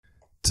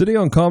Today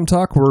on Com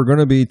Talk, we're going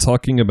to be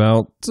talking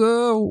about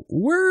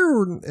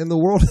where in the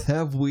world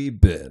have we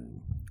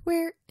been?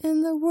 Where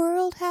in the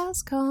world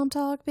has Com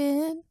Talk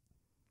been?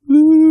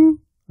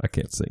 I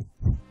can't sing.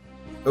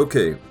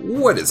 Okay,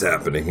 what is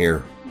happening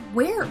here?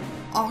 Where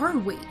are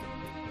we?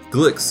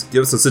 Glix,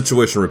 give us a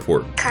situation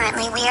report.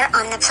 Currently, we are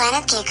on the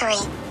planet Geekery.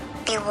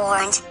 Be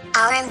warned,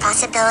 our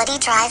impossibility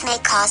drive may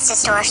cause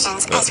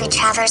distortions as we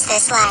traverse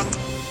this land.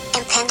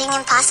 Impending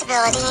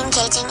impossibility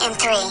engaging in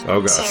 3,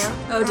 Oh, gosh. 2,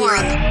 Oh, dear.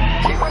 1.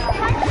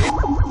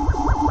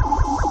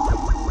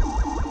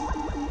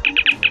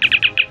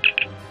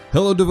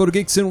 Hello, Devoted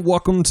Geeks, and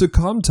welcome to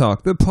Com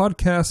Talk, the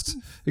podcast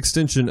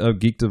extension of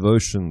Geek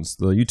Devotions,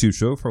 the YouTube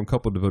show from a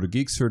couple of devoted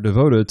geeks who are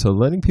devoted to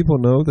letting people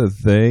know that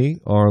they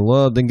are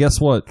loved. And guess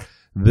what?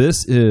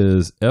 This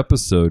is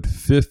episode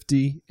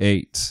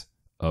 58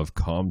 of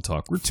Com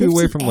Talk. We're two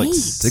away from like 58.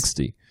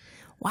 60.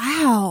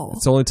 Wow.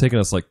 It's only taken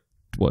us like,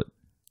 what,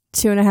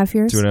 2.5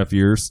 years? 2.5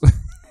 years?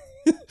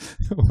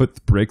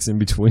 With breaks in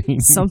between.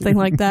 Something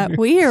like that.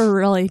 We are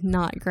really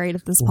not great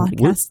at this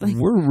podcast thing.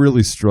 We're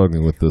really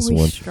struggling with this we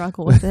one.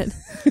 struggle with it.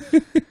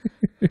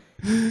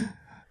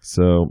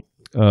 So,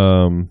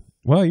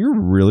 wow, you're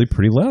really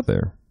pretty loud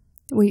there.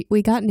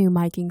 We got new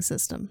miking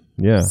system.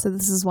 Yeah. So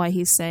this is why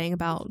he's saying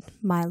about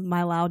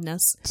my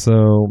loudness.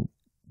 So,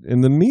 in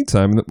the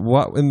meantime,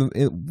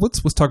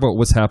 let's talk about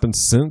what's happened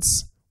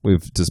since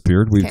we've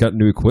disappeared. We've got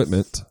new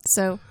equipment.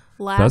 So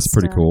That's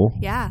pretty cool.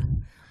 Yeah.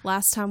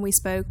 Last time we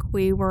spoke,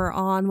 we were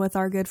on with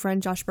our good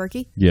friend Josh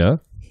Berkey, Yeah.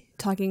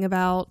 talking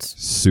about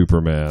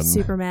Superman.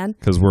 Superman,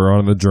 Because we're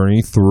on a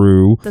journey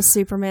through the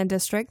Superman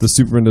District. the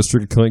Superman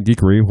District of Planet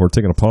Geekery. We're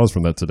taking a pause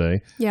from that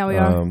today. Yeah, we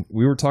are.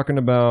 We were talking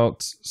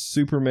about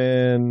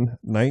Superman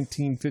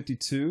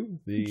 1952,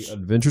 The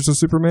Adventures of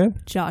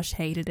Superman. Josh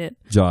hated it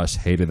Josh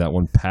hated that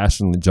one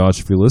passionately. Josh,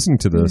 if you're listening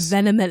to this,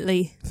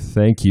 vehemently.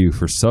 thank you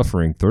for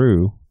suffering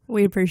through,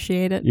 We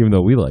appreciate it. even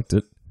though we liked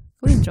it.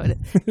 We enjoyed it.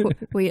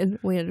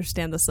 we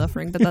understand the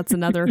suffering, but that's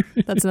another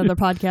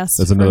podcast.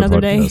 That's for another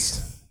day.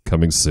 podcast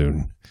coming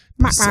soon.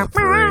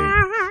 Suffering.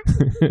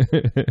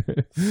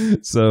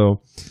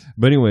 So,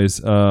 but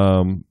anyways,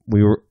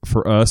 we were,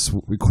 for us,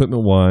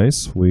 equipment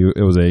wise,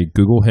 it was a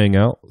Google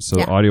Hangout, so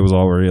Yeah. audio was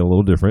already a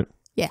little different.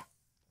 Yeah.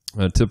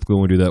 Typically,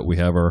 when we do that, we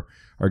have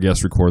our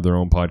guests record their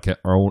own podcast,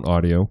 our own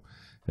audio,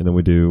 and then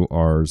we do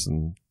ours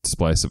and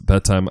splice it.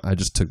 That time, I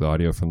just took the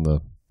audio from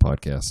the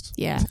podcast.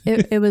 Yeah,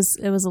 it was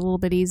a little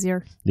bit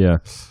easier. Yeah.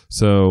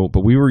 So,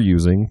 but we were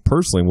using,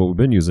 personally, what we've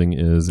been using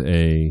is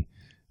a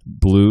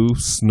Blue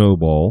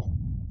Snowball,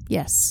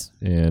 Yes,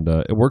 and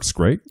it works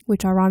great.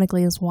 which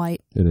ironically is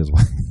white. It is.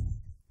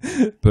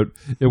 But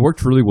it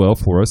worked really well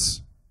for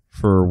us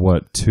for,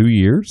 2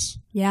 years?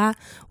 Yeah.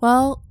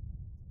 Well,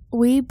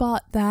 we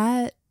bought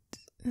that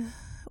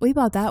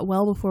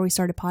well before we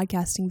started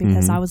podcasting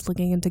because I was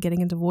looking into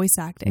getting into voice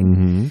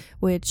acting,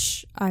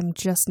 which I'm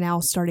just now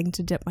starting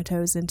to dip my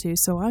toes into.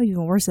 So I'm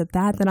even worse at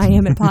that than I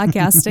am at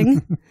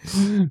podcasting.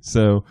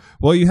 So,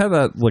 well, you had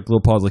that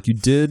little pause. You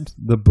did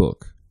the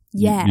book.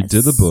 Yes. You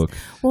did the book.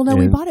 Well, no,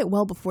 we bought it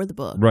well before the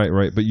book.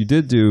 Right. But you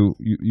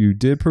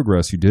did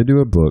progress. You did do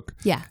a book.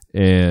 Yeah.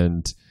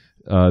 And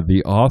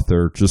the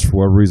author, just for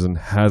whatever reason,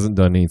 hasn't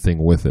done anything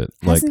with it.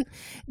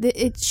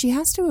 She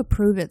has to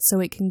approve it so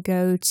it can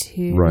go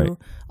to Right.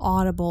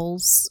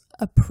 Audible's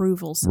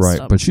approval system.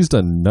 Right. But she's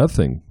done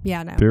nothing.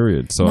 Yeah, no.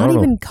 Period. So Not I don't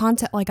even know.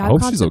 contact. I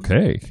hope she's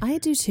okay. I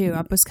do too.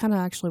 I was kind of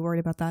actually worried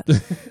about that.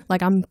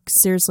 I'm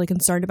seriously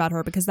concerned about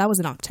her because that was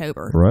in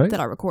October Right. that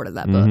I recorded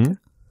that book.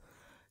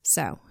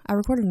 So I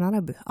recorded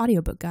an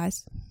audiobook,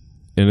 guys.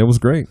 And it was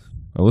great.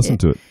 I listened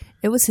to it.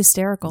 It was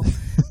hysterical.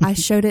 I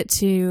showed it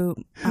to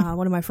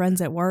one of my friends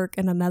at work,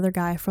 and another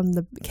guy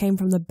came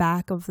from the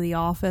back of the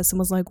office and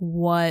was like,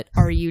 "What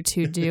are you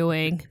two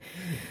doing?"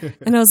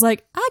 And I was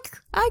like,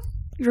 I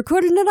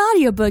recorded an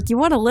audiobook. You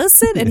want to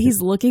listen? And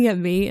he's looking at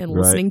me and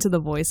listening to the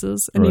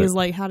voices, and Right. he's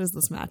like, "How does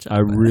this match up?"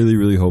 I really,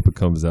 really hope it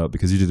comes out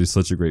because you did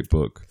such a great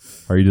book.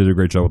 Or you did a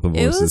great job with the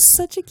It voices. was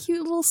such a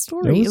cute little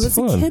story. It was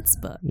a fun. kid's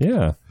book.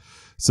 Yeah.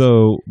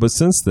 So, but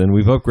since then,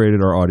 we've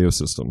upgraded our audio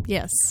system.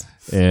 Yes.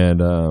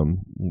 And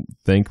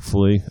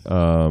thankfully,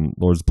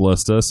 Lord's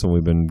blessed us, and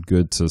we've been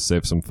good to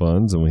save some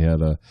funds, and we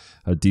had a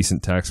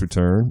decent tax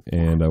return,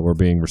 and we're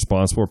being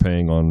responsible,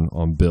 paying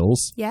on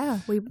bills. Yeah,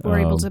 we were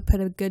able to put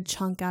a good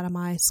chunk out of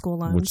my school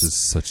loans. Which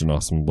is such an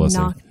awesome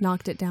blessing.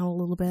 Knocked it down a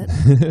little bit.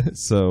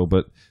 So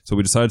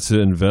we decided to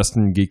invest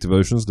in Geek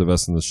Devotions, to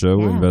invest in the show,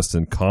 invest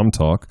in Com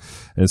Talk.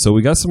 And so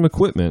we got some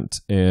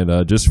equipment. And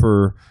just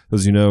for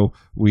those you know,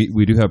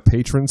 we do have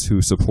patrons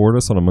who support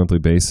us on a monthly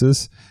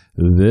basis.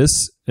 This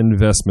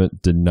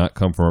investment did not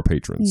come from our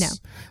patrons. No,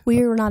 we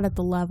are not at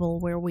the level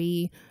where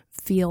we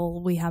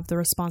feel we have the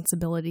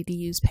responsibility to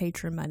use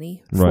patron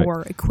money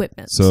for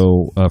equipment.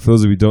 So for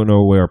those of you who don't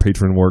know, the way our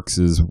patron works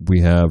is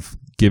we have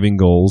giving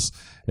goals.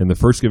 And the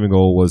first giving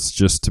goal was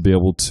just to be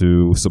able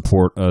to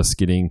support us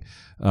getting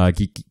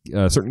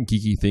certain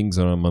geeky things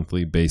on a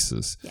monthly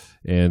basis. Yeah.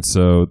 And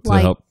so to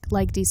help...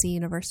 Like DC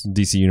Universe.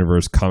 DC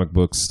Universe, comic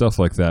books, stuff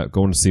like that,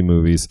 going to see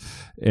movies.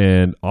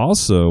 And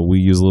also, we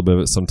use a little bit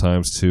of it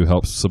sometimes to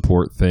help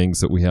support things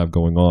that we have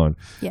going on.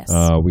 Yes.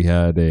 We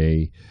had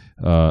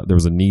there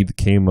was a need that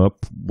came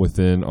up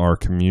within our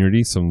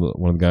community,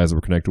 one of the guys that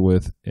we're connected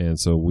with. And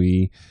so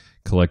we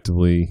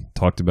collectively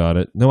talked about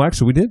it. No,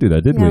 actually, we did do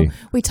that, didn't we?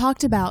 We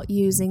talked about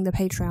using the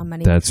Patreon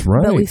money. That's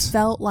right. But we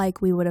felt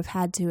like we would have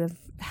had to have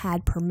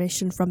had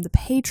permission from the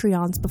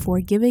Patreons before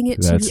giving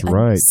it to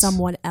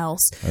someone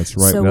else. That's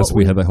right. So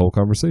we had that whole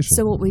conversation.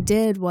 So what we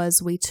did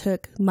was we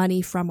took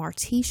money from our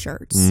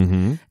T-shirts,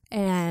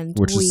 and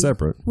which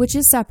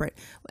is separate,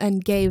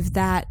 and gave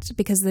that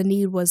because the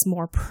need was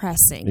more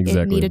pressing.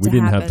 Exactly. It needed we to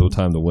didn't happen. have the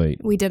time to wait.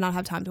 We did not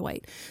have time to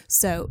wait.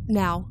 So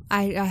now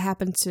I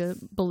happen to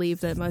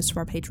believe that most of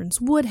our patrons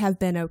would have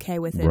been okay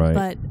with it,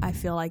 but I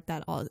feel like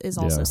that is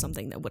also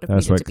something that would have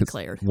needed to be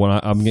cleared.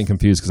 I'm getting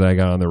confused because I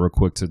got on there real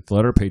quick to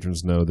let our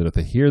patrons know that if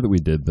they hear that we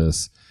did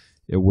this,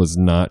 it was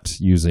not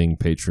using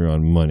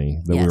Patreon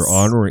money, that we were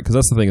honoring, because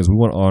that's the thing is we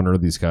want to honor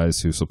these guys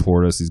who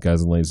support us, these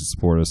guys and ladies who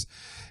support us.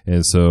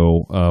 And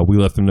so we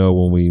let them know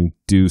when we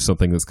do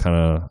something that's kind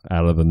of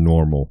out of the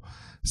normal.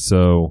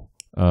 So,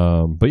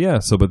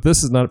 but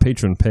this is not a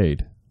patron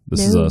paid.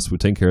 This is us. We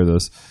take care of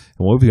this.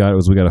 And what we got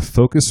was we got a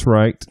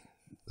Focusrite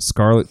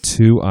Scarlett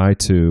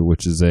 2i2,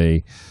 which is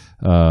a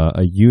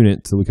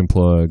unit that we can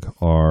plug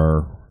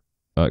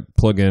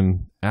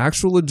in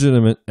actual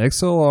legitimate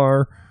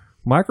XLR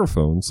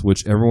microphones,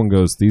 which everyone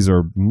goes, these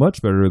are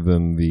much better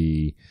than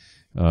the,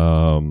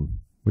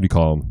 what do you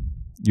call them?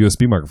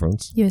 USB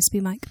microphones.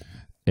 USB mic.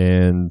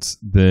 And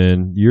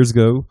then years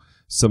ago,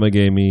 somebody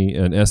gave me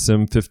an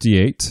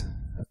SM58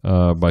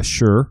 by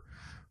Shure,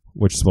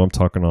 which is what I'm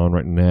talking on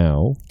right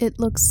now. It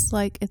looks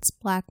like it's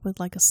black with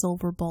like a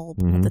silver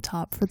bulb at the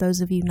top, for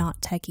those of you not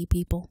techie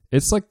people.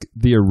 It's like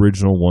the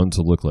original one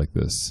to look like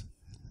this.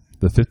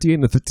 The 58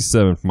 and the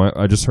 57,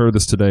 I just heard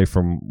this today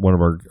from one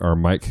of our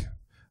mic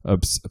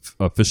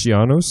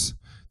aficionados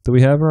that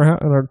we have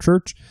in our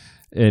church.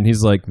 And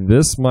he's like,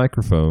 this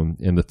microphone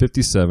and the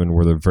 57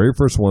 were the very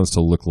first ones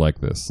to look like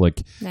this. Like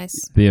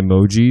the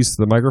emojis,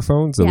 the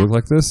microphones that look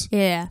like this.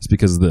 Yeah. It's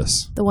because of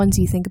this. The ones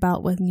you think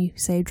about when you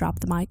say drop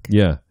the mic.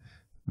 Yeah.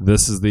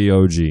 This is the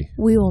OG.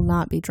 We will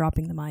not be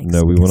dropping the mics.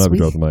 No, we will not be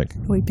dropping the mic.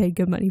 We paid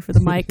good money for the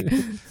mic.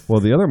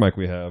 Well, the other mic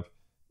we have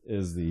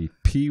is the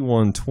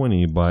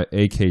P120 by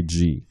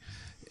AKG.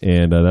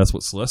 And that's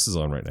what Celeste is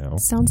on right now.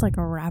 Sounds like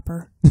a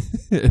rapper.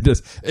 It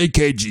does.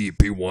 AKG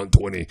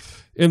P120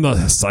 in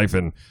the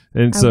siphon.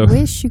 And I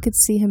wish you could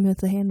see him with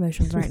the hand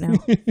motions right now.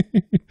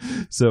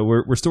 So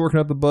we're still working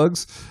out the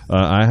bugs.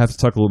 I have to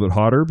talk a little bit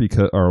hotter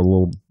or a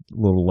little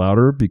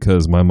louder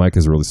because my mic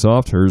is really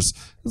soft. Hers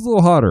is a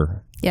little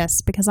hotter.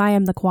 Yes, because I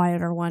am the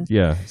quieter one.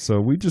 Yeah.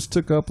 So we just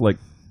took up like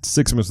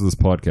 6 minutes of this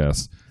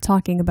podcast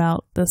talking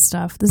about this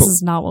stuff. This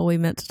is not what we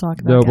meant to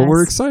talk about. No, but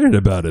we're excited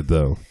about it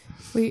though.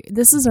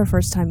 This is our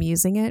first time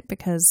using it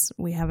because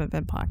we haven't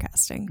been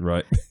podcasting.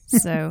 Right.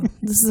 So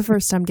this is the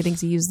first time getting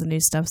to use the new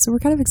stuff. So we're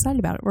kind of excited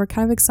about it. We're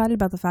kind of excited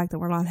about the fact that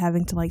we're not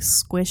having to like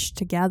squish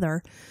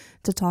together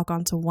to talk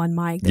onto one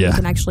mic. That we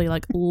can actually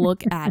like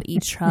look at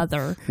each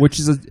other. Which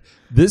is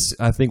this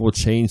I think will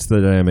change the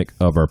dynamic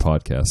of our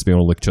podcast. Being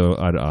able to look each other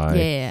eye to eye.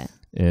 Yeah.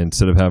 And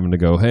instead of having to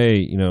go,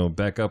 hey,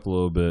 back up a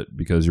little bit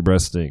because your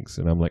breath stinks.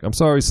 And I'm like, I'm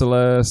sorry,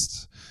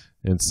 Celeste.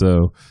 And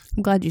so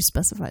I'm glad you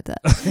specified that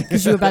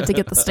because you were about to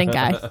get the stink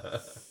eye.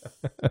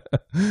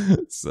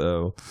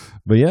 So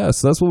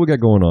that's what we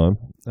got going on.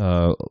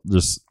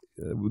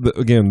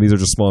 Again, these are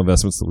just small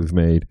investments that we've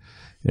made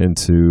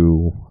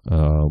into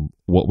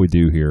what we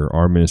do here,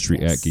 our ministry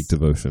at Geek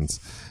Devotions.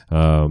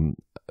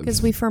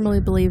 Because we firmly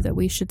believe that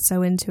we should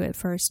sow into it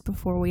first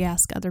before we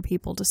ask other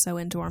people to sow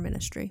into our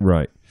ministry.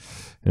 Right.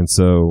 And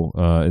so,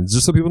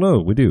 just so people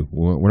know, we do.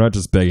 We're not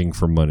just begging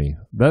for money.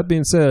 That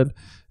being said,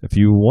 if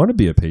you want to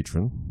be a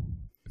patron,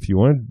 if you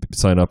want to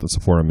sign up and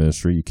support our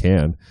ministry, you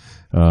can.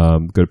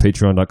 Go to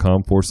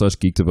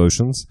patreon.com/Geek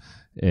Devotions,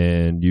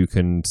 and you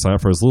can sign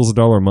up for as little as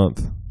 $1 a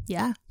month.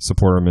 Yeah.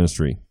 Support our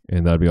ministry,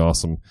 and that'd be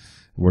awesome.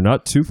 We're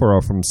not too far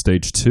off from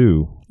stage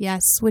 2.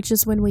 Yes, which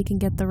is when we can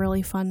get the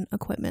really fun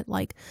equipment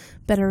like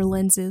better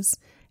lenses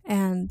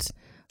and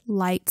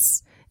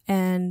lights.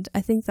 And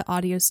I think the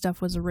audio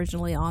stuff was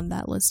originally on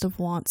that list of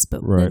wants,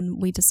 but then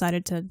we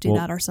decided to do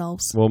that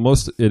ourselves. Well,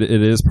 it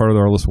is part of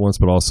our list of wants,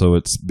 but also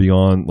it's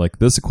beyond. Like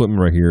this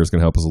equipment right here is going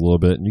to help us a little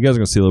bit. And you guys are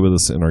going to see a little bit of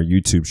this in our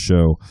YouTube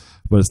show,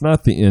 but it's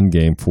not the end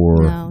game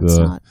for it's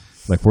not.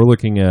 Like we're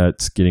looking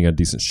at getting a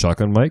decent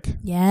shotgun mic.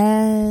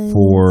 Yes.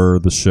 For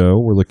the show,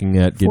 we're looking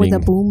at getting for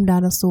the Boom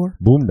Dinosaur.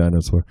 Boom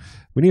Dinosaur.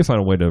 We need to find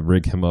a way to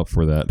rig him up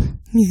for that.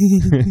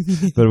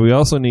 But we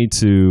also need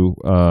to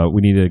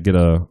get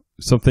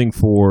something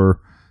for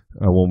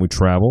when we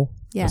travel,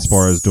 as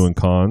far as doing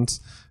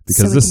cons,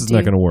 because this is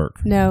not going to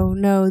work.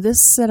 No, this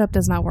setup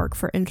does not work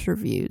for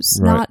interviews.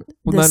 Right.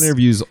 Not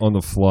interviews on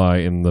the fly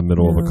in the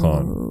middle of a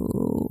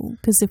con.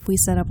 Because if we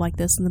set up like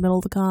this in the middle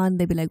of the con,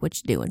 they'd be like, what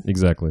you doing?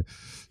 Exactly.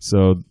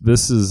 So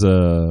this is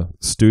a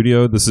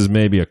studio. This is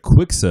maybe a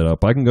quick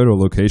setup. I can go to a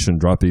location,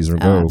 drop these, and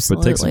go, but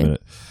it takes a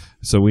minute.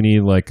 So we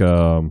need like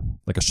a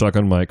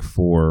shotgun mic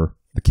for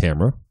the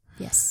camera.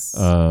 Yes.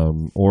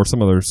 Or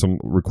some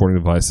recording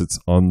device that's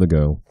on the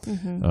go.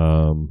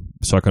 Mm-hmm.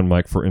 Shotgun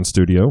mic for in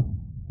studio,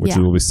 which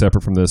will be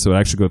separate from this. So it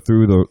actually go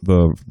through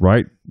the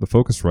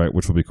Focusrite,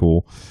 which will be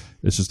cool.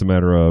 It's just a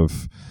matter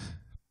of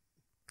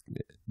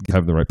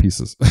having the right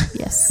pieces.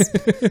 Yes.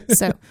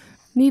 So,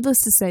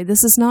 needless to say,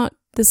 this is not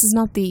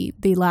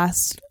the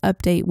last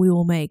update we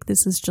will make.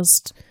 This is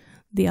just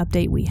the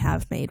update we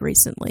have made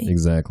recently.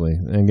 Exactly.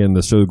 And again,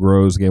 the show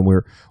grows. Again,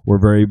 we're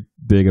very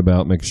big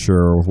about making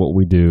sure what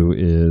we do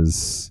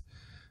is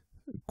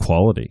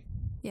quality.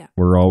 Yeah.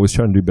 We're always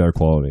trying to do better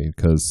quality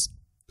because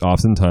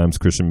oftentimes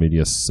Christian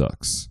media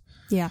sucks.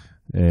 Yeah.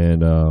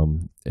 And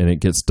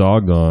it gets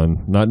dogged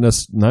on, not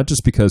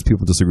just because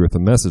people disagree with the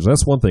message.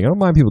 That's one thing. I don't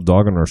mind people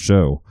dogging our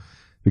show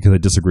because they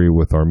disagree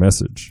with our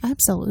message.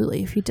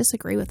 Absolutely. If you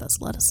disagree with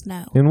us, let us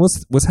know. And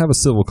let's have a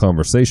civil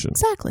conversation.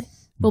 Exactly.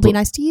 We'll be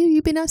nice to you.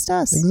 You be nice to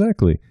us.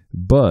 Exactly.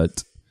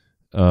 But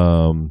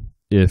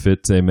if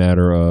it's a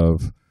matter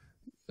of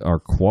our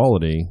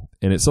quality,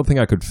 and it's something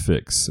I could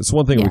fix. It's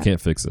one thing we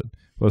can't fix it,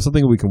 but it's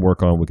something we can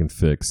work on. We can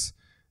fix.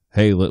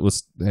 Hey, let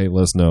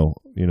us know.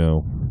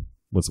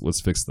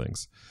 Let's fix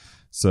things.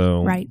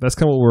 So that's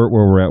kind of where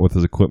we're at with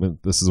this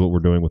equipment. This is what we're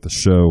doing with the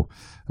show.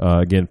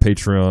 Again,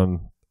 Patreon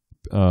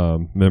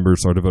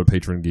members, our devoted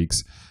Patreon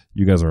geeks,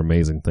 you guys are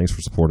amazing. Thanks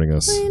for supporting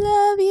us. We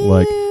love you.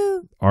 Like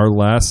our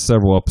last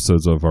several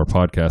episodes of our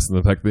podcast, and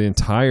in fact, the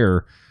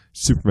entire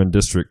Superman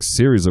District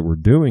series that we're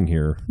doing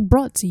here,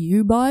 brought to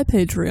you by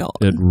Patreon.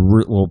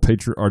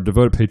 Our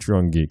devoted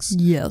Patreon geeks.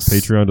 Yes.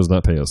 Patreon does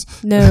not pay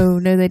us. No,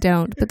 they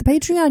don't. But the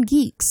Patreon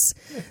geeks,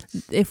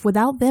 if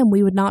without them,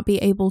 we would not be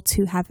able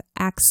to have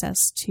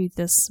access to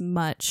this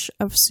much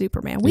of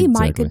Superman. We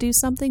might could do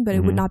something, but it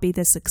would not be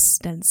this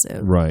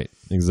extensive. Right.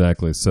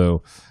 Exactly.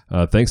 So,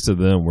 thanks to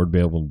them, we'd be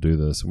able to do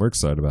this, and we're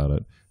excited about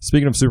it.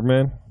 Speaking of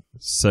Superman,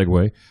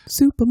 segue.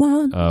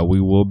 Superman. We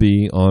will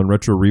be on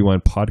Retro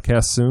Rewind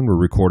podcast soon. We're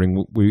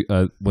recording.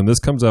 When this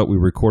comes out, we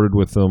recorded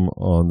with them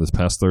on this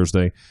past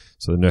Thursday,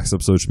 so the next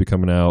episode should be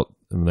coming out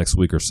in the next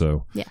week or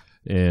so. Yeah.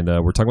 And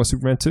we're talking about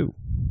Superman 2.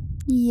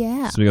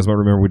 Yeah. So you guys might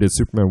remember we did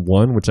Superman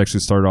 1, which actually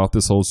started off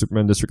this whole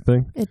Superman District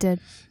thing. It did.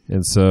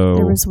 And so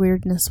there was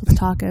weirdness with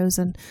tacos,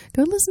 and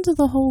go listen to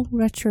the whole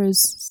retros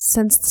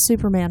since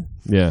Superman.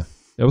 Yeah,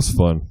 it was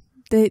fun.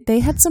 They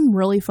had some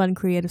really fun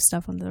creative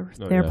stuff on their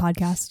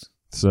podcast.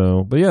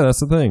 So, but yeah, that's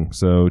the thing.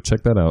 So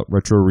check that out.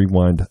 Retro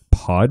Rewind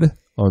Pod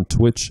on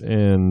Twitch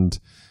and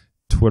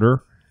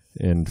Twitter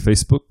and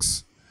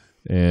Facebooks,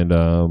 and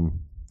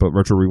but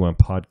Retro Rewind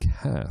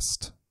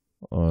Podcast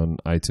on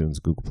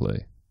iTunes, Google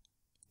Play,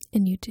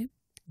 and YouTube.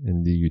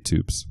 And the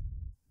YouTubes.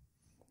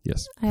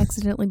 Yes. I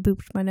accidentally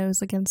booped my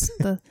nose against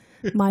the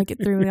mic. It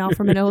threw me off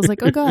for a minute. I was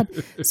like, oh God.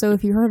 So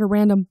if you heard a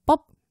random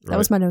pop, that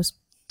was my nose.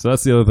 So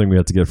that's the other thing we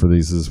have to get for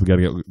these is we got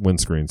to get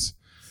windscreens.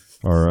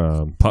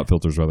 Or pop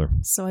filters, rather.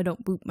 So I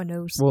don't boop my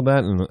nose. Well,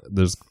 that and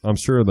I'm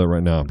sure that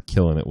right now I'm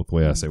killing it with the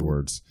way I say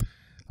words.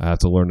 I have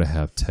to learn to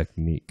have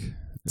technique.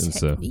 And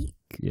technique.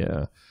 So,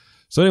 yeah.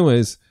 So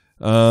anyways,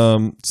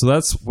 so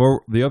that's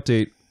where the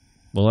update,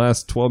 the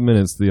last 12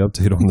 minutes, the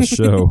update on the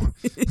show.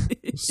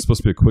 It's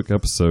supposed to be a quick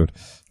episode.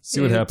 See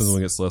what happens when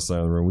we get Celeste out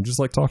of the room. We just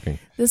like talking.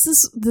 This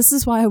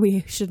is why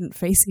we shouldn't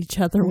face each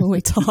other when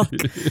we talk.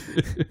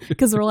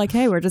 Because we're like,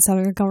 hey, we're just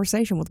having a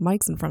conversation with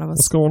mics in front of us.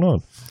 What's going on?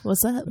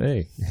 What's up?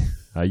 Hey,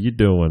 how you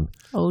doing?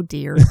 Oh,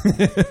 dear.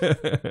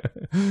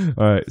 All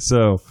right.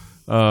 So,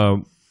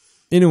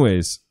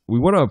 anyways, we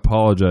want to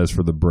apologize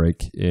for the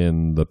break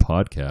in the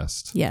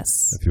podcast. Yes.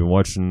 If you're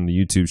watching the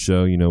YouTube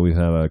show, you know we've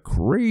had a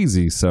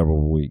crazy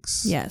several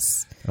weeks.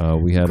 Yes.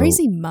 We had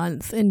crazy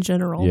month in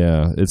general.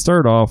 Yeah. It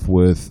started off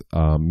with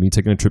me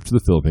taking a trip to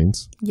the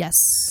Philippines.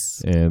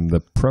 Yes. And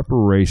the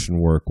preparation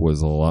work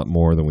was a lot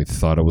more than we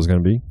thought it was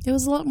going to be. It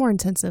was a lot more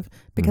intensive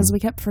because we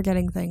kept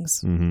forgetting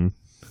things. Mm-hmm.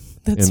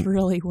 That's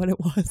really what it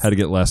was. Had to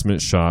get last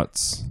minute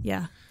shots.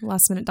 Yeah.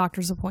 Last minute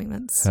doctor's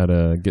appointments. Had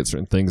to get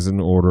certain things in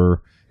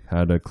order.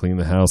 Had to clean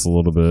the house a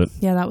little bit.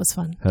 Yeah, that was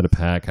fun. Had to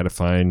pack. Had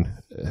to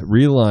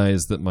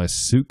realize that my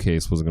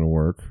suitcase wasn't going to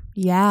work.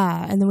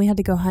 Yeah, and then we had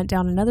to go hunt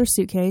down another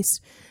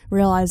suitcase.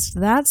 Realized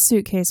that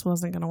suitcase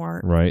wasn't going to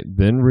work. Right.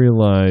 Then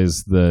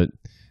realized that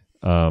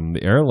the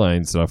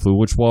airlines that I flew,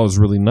 which while was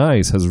really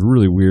nice, has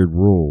really weird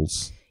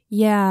rules.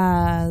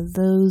 Yeah,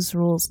 those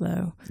rules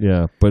though.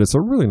 Yeah, but it's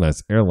a really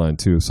nice airline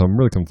too, so I'm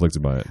really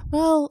conflicted by it.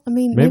 Well, I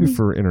mean, maybe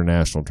for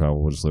international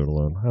travel, we'll just leave it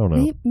alone. I don't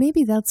know.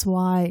 Maybe that's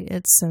why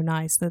it's so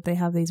nice that they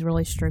have these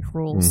really strict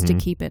rules to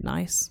keep it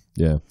nice.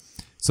 Yeah.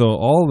 So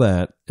all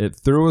that, it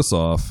threw us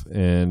off,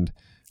 and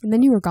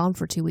then you were gone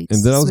for 2 weeks.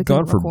 And then I was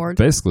gone for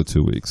basically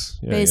 2 weeks.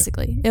 Yeah,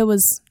 basically. Yeah. It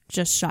was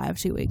just shy of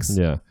 2 weeks.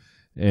 Yeah.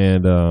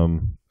 And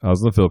I was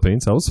in the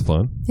Philippines. That was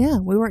fun. Yeah,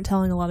 we weren't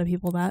telling a lot of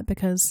people that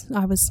because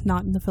I was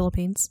not in the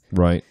Philippines.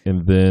 Right.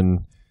 And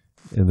then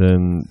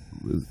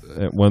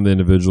one of the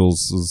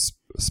individuals was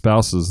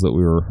spouses that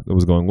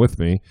was going with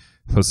me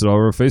posted all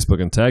over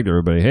Facebook and tagged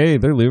everybody. Hey,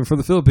 they're leaving for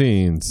the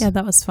Philippines. Yeah,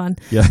 that was fun.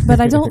 Yeah.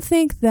 But I don't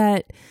think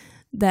that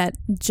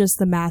just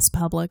the mass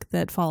public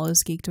that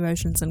follows Geek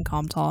Devotions and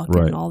Com Talk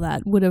Right. and all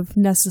that would have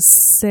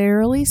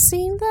necessarily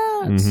seen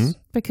that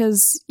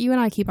because you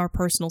and I keep our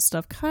personal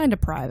stuff kind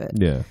of private.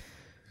 Yeah.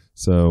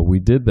 So we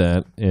did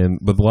that,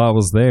 but while I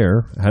was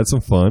there, I had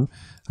some fun.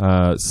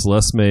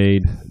 Celeste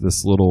made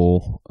this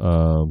little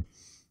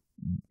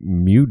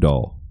Mew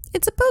doll.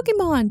 It's a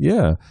Pokemon.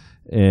 Yeah.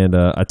 And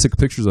I took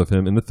pictures of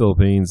him in the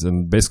Philippines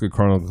and basically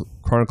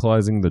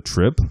chronicalizing the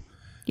trip.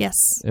 Yes.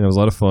 And it was a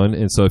lot of fun.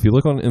 And so if you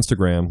look on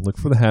Instagram, look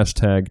for the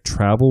hashtag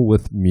Travel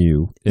with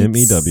Mew,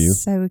 MEW.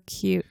 So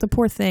cute. The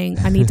poor thing.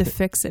 I need to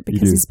fix it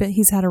because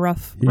he's had a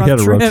rough He had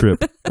a rough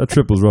trip. That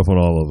trip was rough on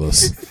all of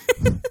us.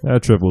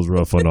 That trip was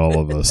rough on all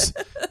of us.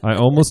 I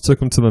almost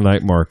took him to the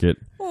night market,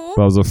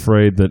 but I was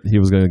afraid that he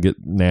was going to get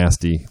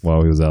nasty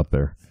while he was out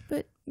there.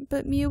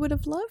 But Mew would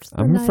have loved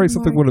the I'm afraid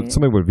somebody would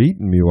have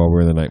eaten Mew while we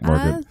were in the night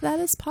market. That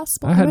is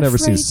possible. I had never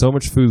seen so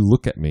much food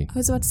look at me. I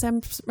was about to say,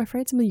 I'm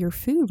afraid some of your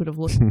food would have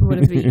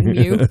eaten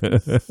you.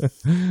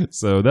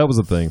 So that was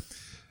a thing.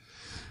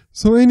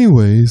 So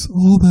anyways,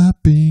 all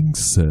that being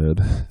said,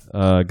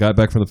 got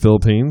back from the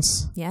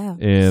Philippines. Yeah.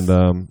 And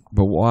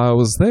but while I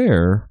was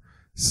there,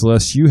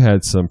 Celeste, you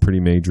had some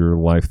pretty major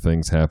life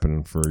things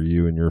happening for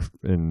you and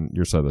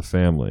your side of the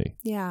family.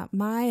 Yeah.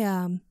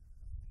 My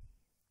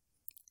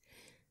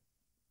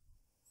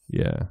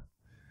Yeah.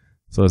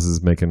 Celeste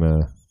is making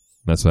a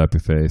not so happy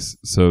face.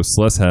 So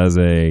Celeste has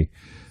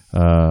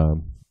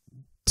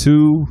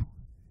two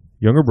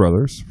younger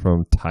brothers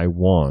from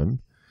Taiwan.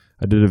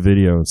 I did a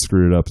video and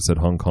screwed it up and said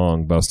Hong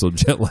Kong, but I was still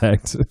jet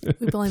lagged.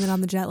 We blame it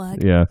on the jet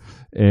lag. Yeah.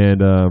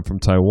 And from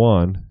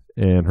Taiwan,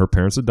 and her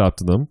parents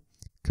adopted them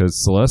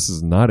because Celeste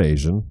is not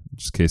Asian,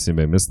 just in case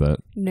anybody missed that.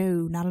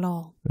 No, not at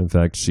all. In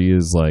fact, she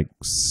is like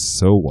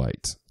so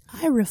white.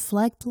 I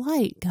reflect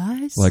light,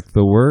 guys. Like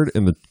the word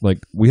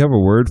we have a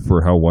word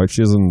for how white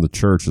she is in the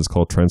church is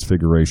called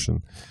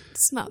transfiguration.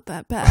 It's not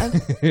that bad.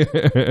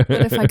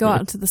 But if I go out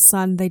into the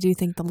sun, they do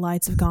think the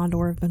lights of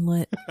Gondor have been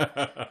lit.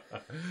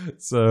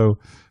 So,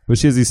 but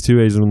she has these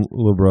two Asian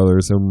little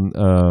brothers, and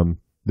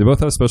they both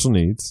have special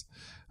needs.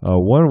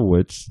 One of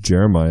which,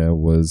 Jeremiah,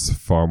 was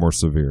far more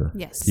severe.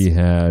 Yes. He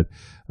had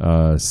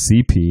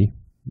CP,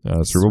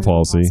 cerebral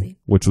palsy,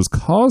 which was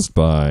caused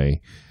by,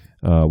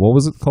 what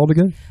was it called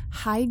again?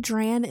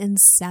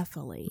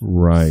 Hydranencephaly.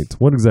 Right.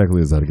 What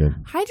exactly is that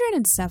again?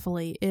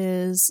 Hydranencephaly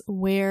is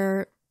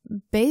where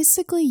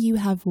basically you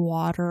have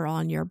water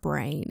on your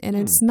brain. And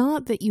it's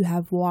not that you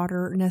have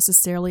water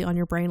necessarily on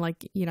your brain,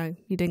 like, you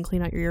didn't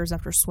clean out your ears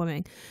after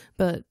swimming,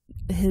 but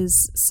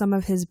some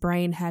of his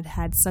brain had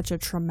such a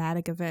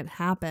traumatic event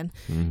happen.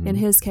 Mm-hmm. In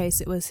his case,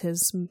 it was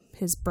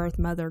his birth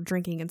mother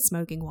drinking and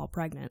smoking while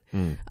pregnant.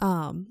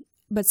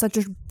 But such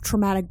a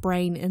traumatic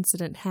brain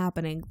incident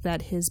happening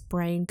that his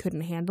brain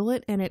couldn't handle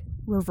it, and it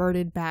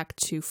reverted back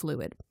to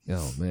fluid.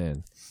 Oh,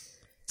 man.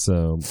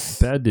 So,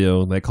 bad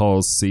deal. They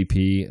call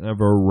CP and a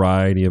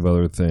variety of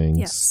other things.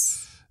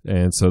 Yes.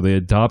 And so they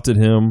adopted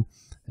him,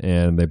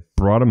 and they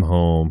brought him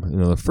home.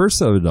 The first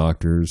set of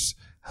doctors,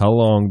 how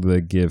long did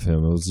they give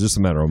him? It was just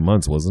a matter of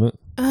months, wasn't it?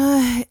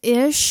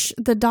 Ish.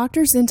 The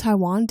doctors in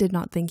Taiwan did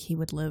not think he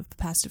would live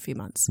past a few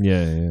months.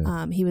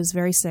 Yeah. He was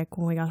very sick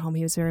when we got home.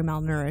 He was very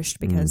malnourished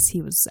because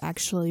he was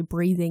actually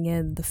breathing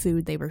in the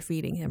food they were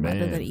feeding him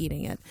rather than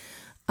eating it.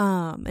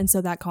 And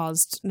so that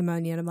caused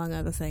pneumonia, among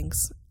other things.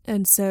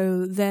 And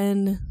so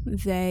then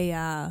they,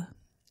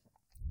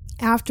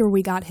 after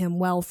we got him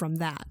well from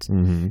that,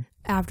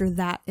 after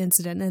that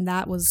incident, and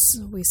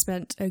we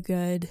spent a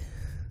good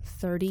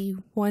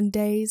 31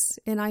 days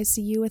in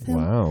ICU with him.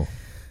 Wow.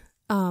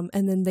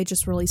 And then they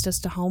just released us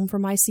to home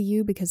from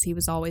ICU because he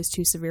was always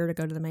too severe to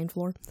go to the main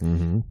floor.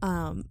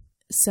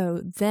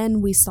 So then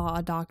we saw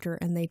a doctor,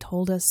 and they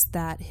told us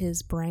that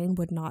his brain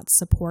would not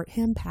support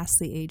him past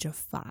the age of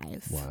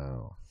 5.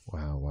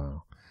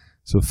 Wow.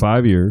 So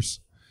 5 years.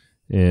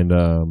 And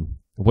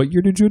what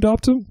year did you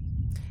adopt him?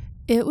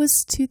 It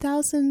was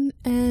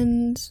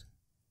 2010.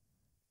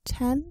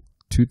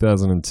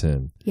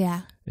 2010.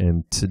 Yeah.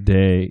 And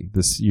today,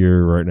 this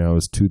year right now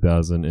is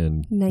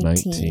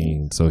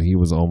 2019. So he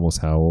was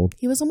almost how old?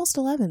 He was almost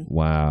 11.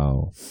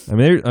 Wow. I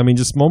mean,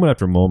 just moment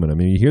after moment. I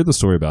mean, you hear the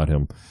story about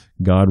him.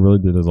 God really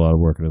did a lot of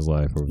work in his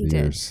life over the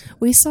years.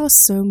 We saw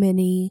so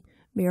many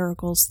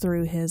miracles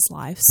through his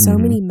life. So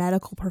many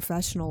medical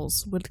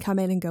professionals would come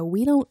in and go,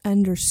 we don't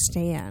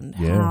understand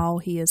how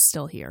he is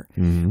still here.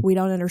 We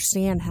don't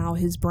understand how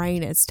his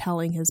brain is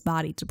telling his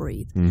body to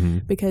breathe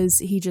because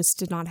he just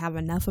did not have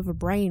enough of a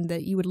brain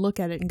that you would look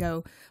at it and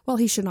go, well,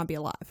 he should not be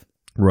alive.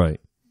 Right.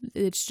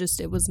 It's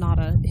just, it was not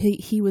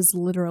he was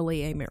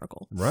literally a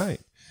miracle. Right.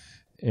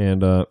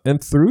 And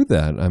through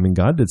that, I mean,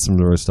 God did some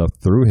other stuff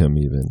through him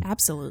even.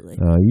 Absolutely.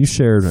 You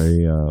shared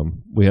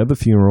we had the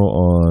funeral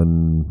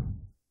on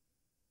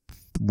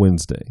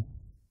Wednesday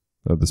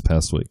of this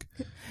past week.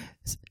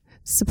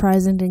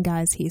 Surprise ending,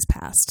 guys. He's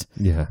passed.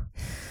 Yeah.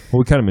 Well,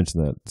 we kind of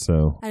mentioned that.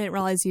 So I didn't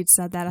realize you'd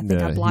said that. I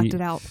think I blocked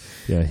it out.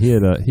 Yeah,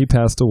 he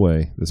passed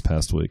away this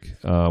past week.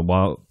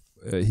 While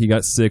he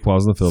got sick while I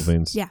was in the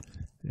Philippines. Yeah.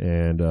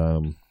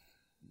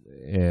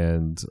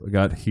 And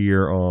got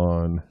here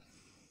on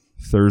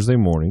Thursday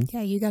morning.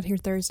 Yeah, you got here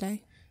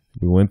Thursday.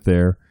 We went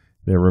there.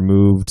 They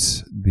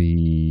removed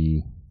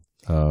the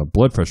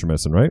blood pressure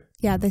medicine, right?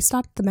 Yeah, they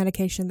stopped the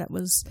medication that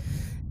was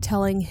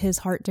telling his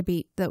heart to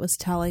beat, that was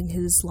telling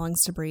his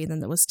lungs to breathe,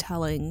 and that was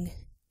telling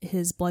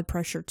his blood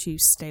pressure to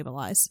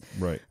stabilize.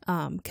 Right.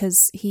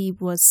 Because he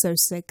was so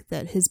sick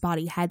that his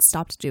body had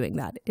stopped doing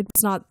that.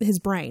 It's not his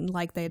brain,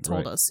 like they had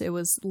told us. It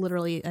was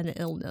literally an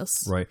illness.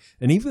 Right.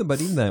 And even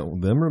that,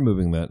 them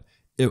removing that,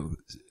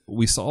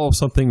 we saw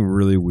something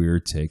really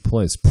weird take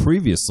place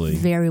previously.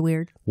 Very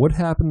weird. What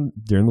happened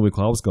during the week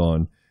while I was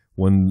gone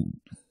when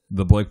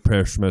the blood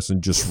pressure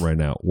medicine just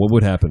ran out? What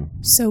would happen?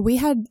 So we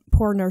had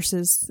poor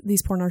nurses.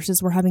 These poor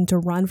nurses were having to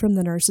run from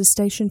the nurses'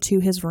 station to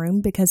his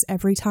room because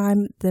every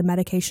time the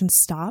medication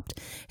stopped,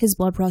 his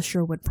blood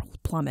pressure would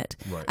plummet.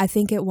 Right. I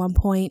think at one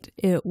point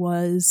it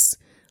was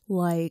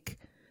like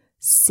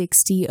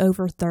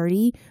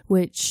 60/30,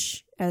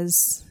 which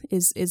is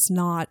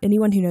not,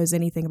 anyone who knows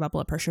anything about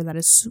blood pressure, that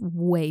is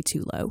way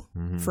too low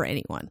for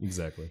anyone.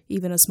 Exactly.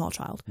 Even a small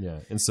child. Yeah.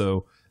 And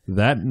so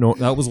that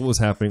was what was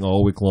happening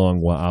all week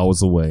long while I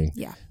was away.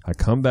 Yeah. I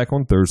come back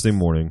on Thursday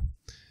morning.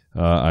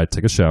 I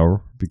take a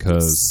shower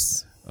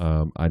because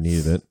I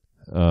needed it.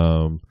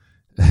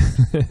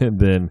 And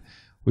then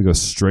we go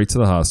straight to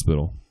the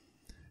hospital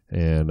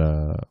and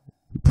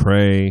we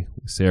pray,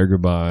 we say our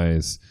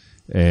goodbyes,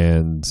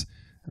 and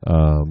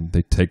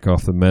they take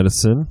off the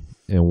medicine,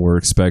 and we're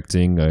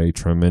expecting a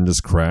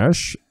tremendous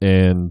crash,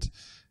 and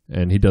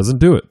he doesn't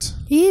do it.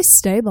 He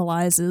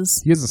stabilizes.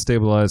 He hasn't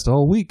stabilized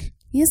all week.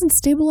 He hasn't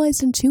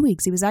stabilized in 2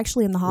 weeks. He was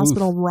actually in the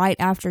hospital right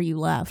after you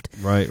left.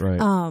 Right.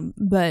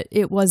 But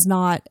it was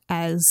not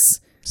as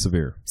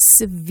severe.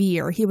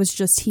 He was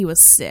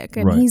sick,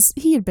 and Right.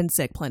 he had been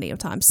sick plenty of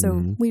times,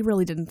 so we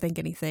really didn't think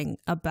anything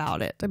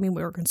about it. I mean,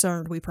 we were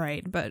concerned, we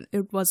prayed, but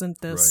it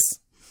wasn't this. Right.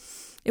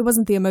 It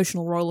wasn't the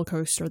emotional roller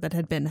coaster that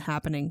had been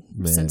happening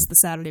Man. since the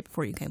Saturday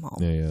before you came home.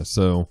 Yeah.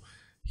 So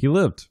he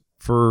lived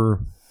for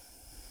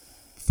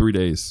 3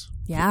 days,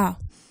 Yeah.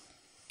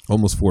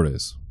 almost 4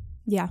 days.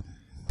 Yeah.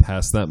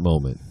 Past that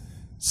moment,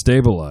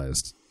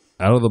 stabilized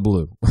out of the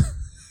blue.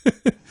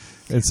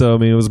 And so, I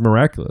mean, it was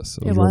miraculous.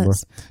 It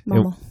was.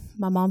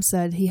 My mom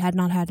said he had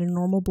not had a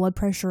normal blood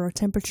pressure or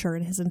temperature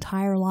in his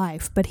entire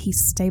life, but he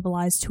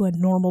stabilized to a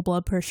normal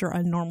blood pressure,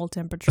 a normal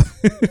temperature.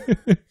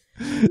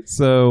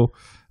 So,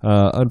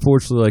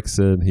 unfortunately, like I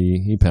said,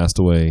 he passed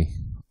away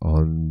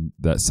on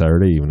that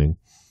Saturday evening.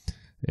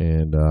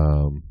 And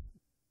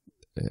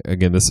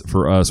again, this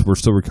for us, we're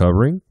still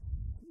recovering.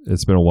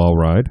 It's been a wild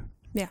ride.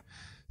 Yeah.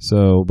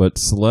 So, but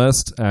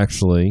Celeste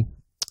actually,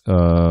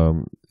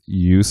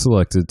 you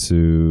selected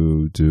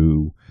to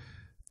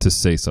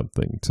say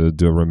something, to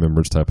do a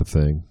remembrance type of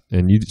thing,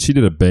 and she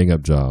did a bang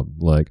up job.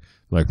 Like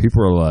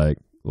people are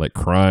like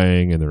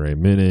crying and they're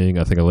amening.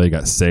 I think a lady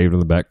got saved in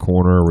the back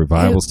corner.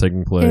 Revival's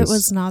taking place. It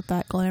was not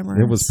that glamorous.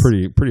 It was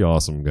pretty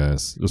awesome,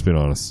 guys. Just being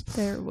honest.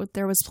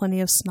 There was plenty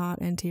of snot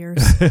and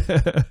tears.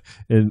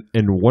 and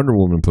Wonder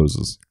Woman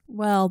poses.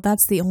 Well,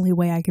 that's the only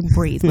way I can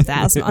breathe with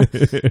asthma.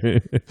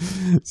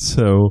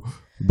 So,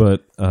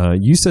 but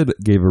you said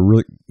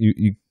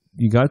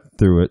you got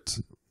through it.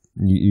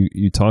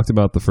 You talked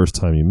about the first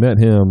time you met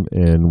him,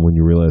 and when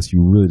you realized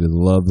you really did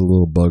love the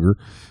little bugger.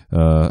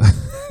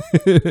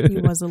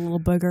 He was a little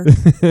booger.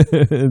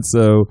 And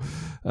so,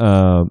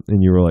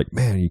 and you were like,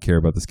 man, you care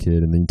about this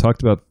kid. And then you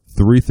talked about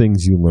 3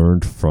 things you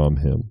learned from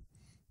him,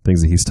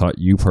 things that he's taught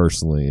you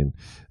personally. And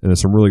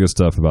there's some really good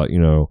stuff about,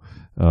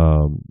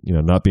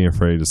 not being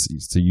afraid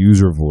to use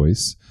your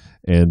voice,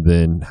 and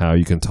then how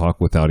you can talk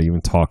without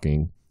even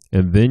talking.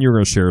 And then you're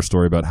going to share a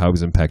story about how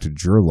he's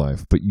impacted your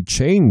life. But you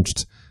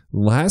changed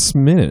last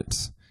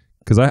minute,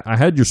 because I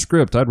had your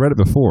script. I'd read it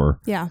before.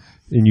 Yeah.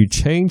 And you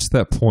changed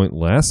that point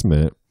last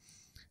minute.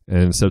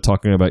 And instead of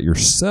talking about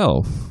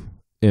yourself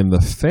and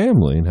the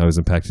family and how he's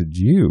impacted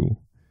you,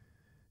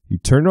 you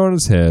turned it on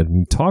his head and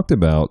you talked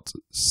about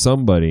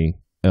somebody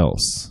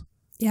else.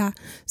 Yeah.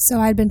 So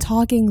I'd been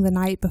talking the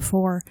night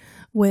before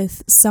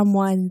with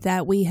someone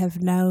that we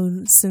have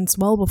known since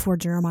well before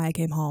Jeremiah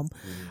came home.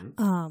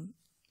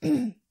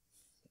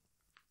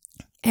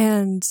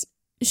 And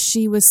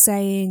she was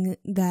saying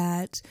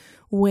that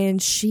when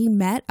she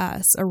met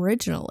us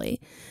originally,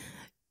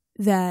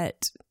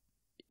 that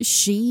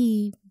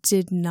she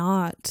did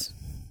not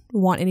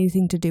want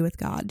anything to do with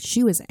God.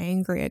 She was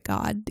angry at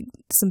God.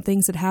 Some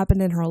things had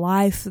happened in her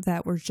life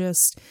that were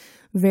just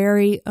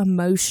very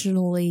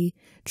emotionally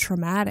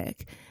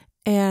traumatic.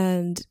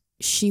 And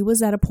she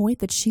was at a point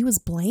that she was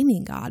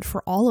blaming God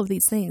for all of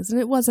these things. And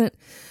it wasn't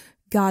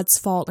God's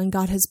fault, and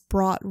God has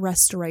brought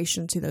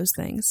restoration to those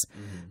things.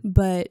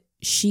 But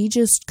she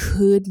just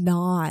could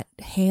not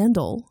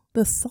handle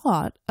the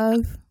thought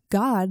of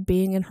God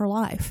being in her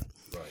life.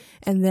 Right.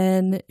 And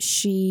then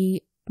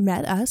she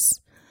met us.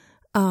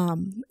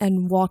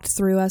 and walked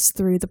us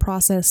through the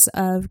process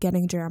of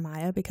getting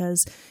Jeremiah,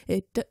 because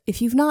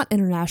if you've not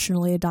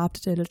internationally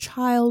adopted a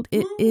child,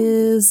 it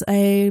is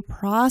a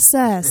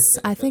process.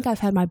 I think I've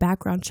had my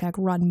background check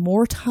run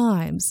more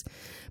times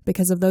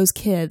because of those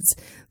kids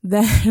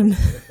than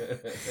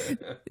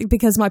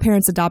because my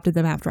parents adopted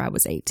them after I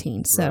was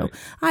 18. So Right.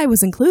 I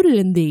was included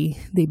in the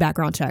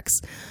background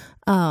checks.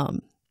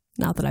 Not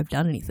that I've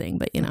done anything,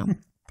 but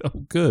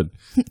Oh, good.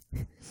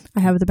 I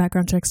have the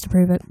background checks to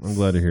prove it. I'm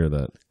glad to hear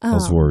that. I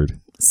was worried.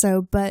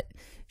 So, but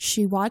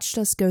she watched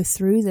us go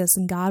through this,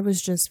 and God was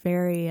just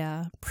very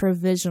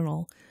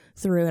provisional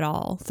through it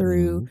all,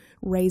 through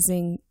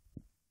raising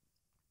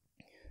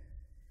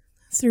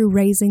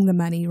the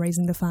money,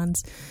 raising the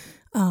funds,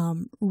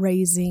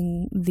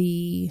 raising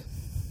the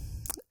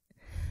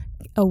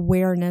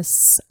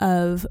awareness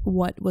of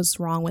what was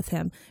wrong with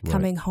him,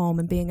 coming home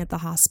and being at the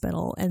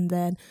hospital, and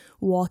then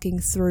walking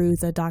through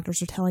the doctors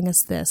are telling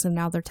us this, and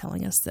now they're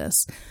telling us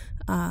this.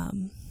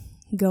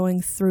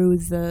 Going through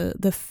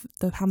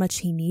the how much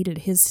he needed,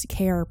 his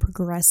care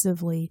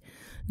progressively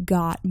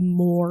got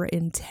more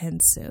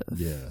intensive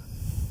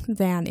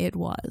than it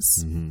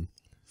was. And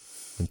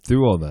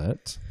through all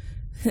that,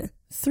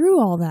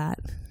 Through all that,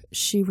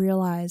 she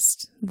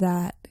realized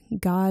that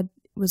God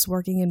was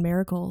working in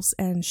miracles,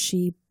 and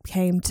she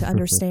came to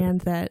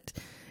understand that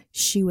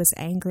she was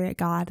angry at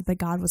God, but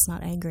God was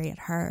not angry at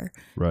her,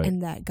 right?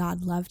 and that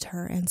God loved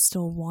her and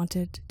still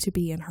wanted to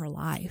be in her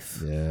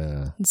life.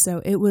 Yeah. And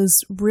so it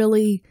was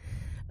really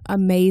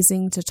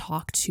amazing to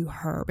talk to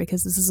her,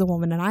 because this is a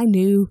woman, and I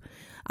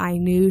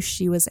knew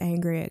she was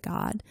angry at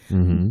God,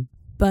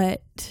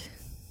 but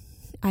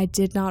I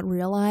did not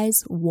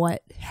realize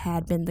what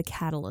had been the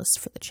catalyst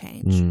for the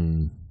change,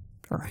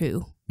 or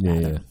who.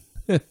 Yeah.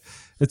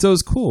 It's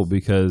always cool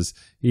because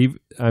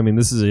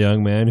this is a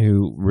young man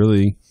who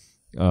really,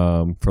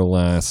 for the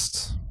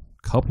last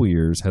couple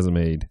years, hasn't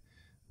made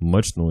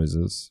much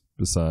noises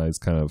besides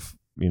kind of,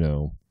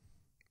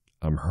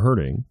 I'm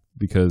hurting,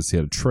 because he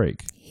had a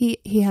trach.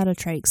 He had a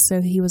trach,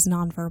 so he was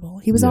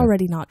nonverbal. He was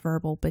already not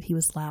verbal, but he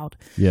was loud.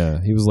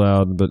 Yeah, he was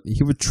loud, but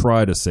he would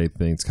try to say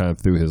things kind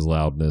of through his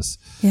loudness.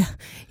 Yeah,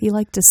 he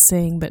liked to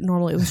sing, but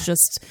normally it was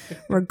just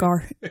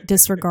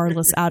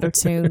disregardless, out of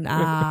tune,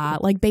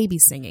 like baby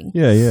singing.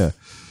 Yeah.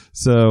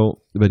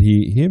 So, but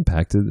he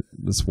impacted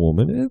this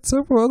woman and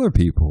several other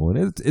people,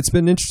 and it's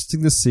been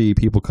interesting to see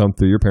people come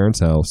through your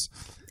parents' house.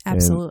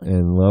 Absolutely.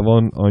 And love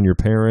on your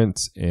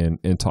parents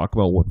and talk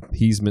about what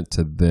he's meant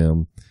to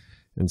them.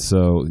 And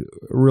so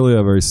really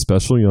a very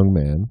special young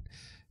man.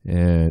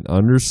 And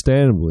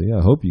understandably, I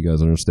hope you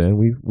guys understand,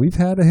 we've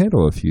had to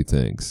handle a few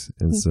things.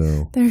 And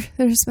so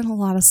there's been a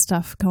lot of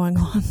stuff going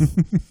on.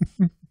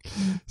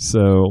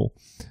 So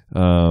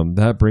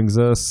that brings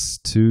us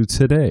to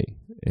today.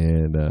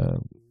 And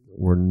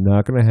we're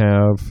not going to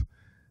have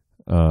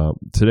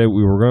today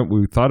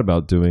we thought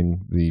about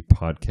doing the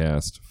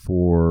podcast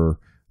for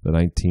the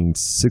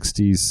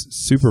 1960s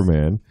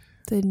Superman.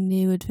 The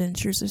New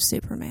Adventures of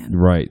Superman.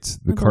 Right.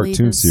 The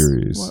cartoon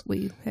series. What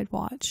we had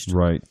watched.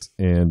 Right.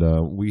 And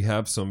we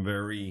have some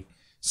very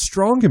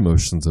strong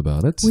emotions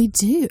about it. We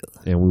do.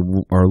 And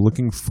we are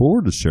looking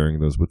forward to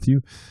sharing those with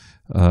you.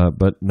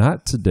 But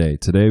not today.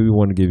 Today we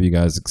want to give you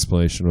guys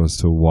explanation as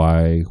to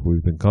why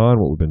we've been gone,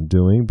 what we've been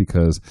doing,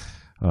 because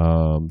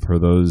for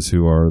those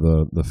who are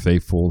the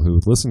faithful who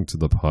listen to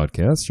the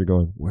podcast, you're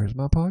going, where's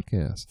my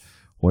podcast?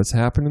 What's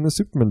happened in the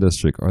Superman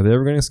District? Are they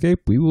ever going to escape?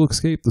 We will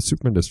escape the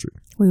Superman District.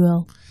 We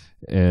will.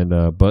 And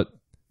but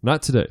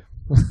not today.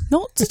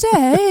 Not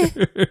today.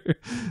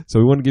 So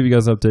we want to give you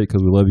guys an update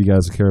because we love you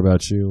guys, we care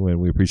about you, and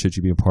we appreciate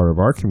you being part of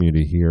our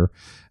community here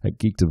at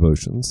Geek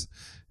Devotions.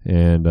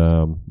 And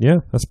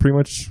that's pretty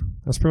much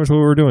what we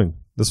were doing.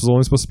 This was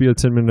only supposed to be a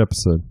 10-minute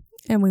episode.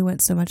 And we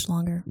went so much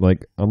longer.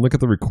 Like, I'm looking at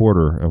the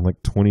recorder. I'm like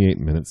 28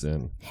 minutes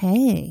in.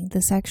 Hey,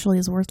 this actually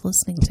is worth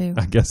listening to.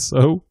 I guess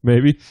so.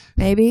 Maybe.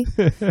 Maybe.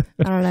 I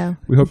don't know.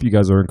 We hope you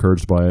guys are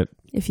encouraged by it.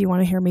 If you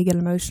want to hear me get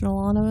emotional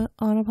on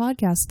a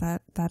podcast,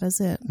 that is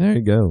it. There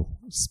you go.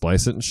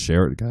 Splice it and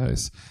share it,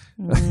 guys.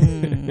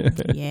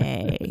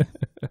 Yay.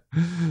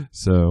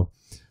 So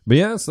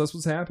that's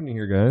what's happening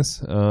here,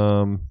 guys.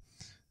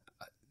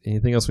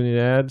 Anything else we need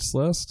to add,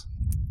 Celeste?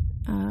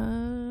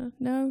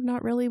 No,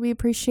 not really. We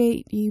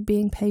appreciate you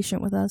being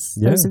patient with us.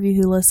 Yeah. Those of you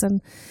who listen,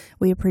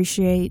 we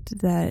appreciate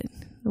that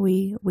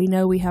we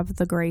know we have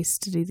the grace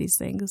to do these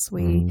things.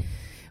 We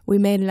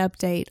made an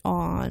update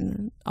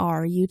on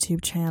our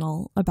YouTube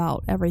channel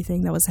about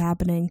everything that was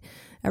happening,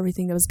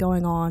 everything that was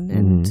going on,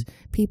 and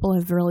people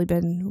have really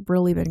been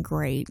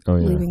great. Oh,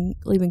 yeah.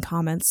 Leaving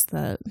comments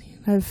that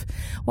have,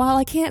 while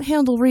I can't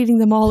handle reading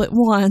them all at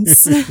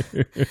once,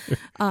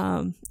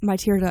 my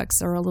tear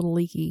ducts are a little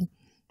leaky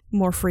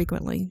more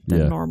frequently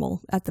than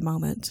normal at the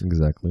moment.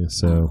 Exactly.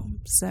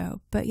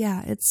 But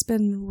yeah, it's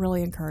been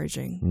really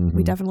encouraging.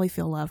 We definitely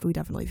feel loved. We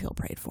definitely feel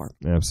prayed for.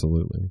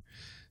 Absolutely.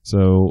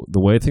 So the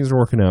way things are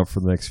working out for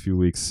the next few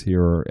weeks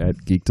here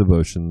at Geek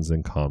Devotions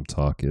and Com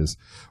Talk is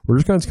we're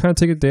just going to kind of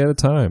take it a day at a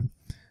time.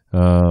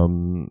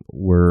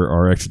 Where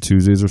our extra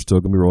Tuesdays are still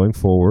going to be rolling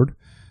forward.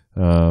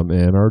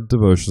 And our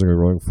devotions are going to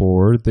be rolling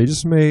forward. They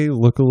just may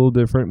look a little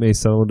different, may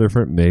sound a little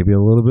different, maybe a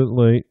little bit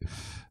late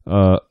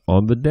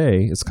on the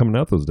day. It's coming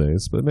out those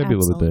days, but maybe a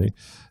little bit late.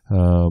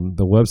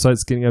 The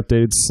website's getting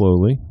updated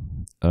slowly.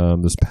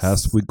 This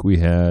past week we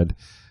had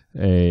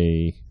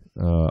a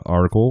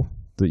article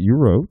that you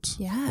wrote,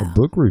 Yeah. a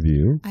book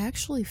review. I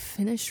actually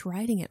finished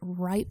writing it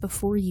right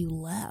before you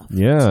left.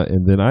 Yeah,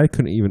 and then I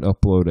couldn't even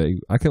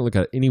I couldn't look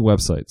at any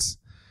websites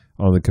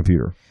on the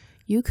computer.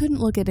 You couldn't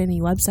look at any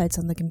websites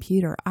on the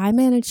computer. I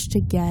managed to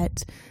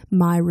get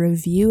my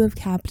review of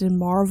Captain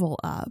Marvel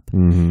up,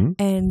 Mm-hmm.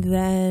 and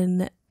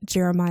then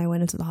Jeremiah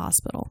went into the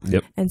hospital.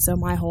 Yep. And so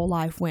my whole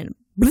life went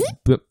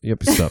bleep.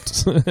 Yep, it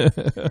stopped.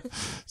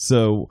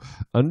 So,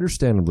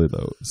 understandably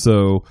though,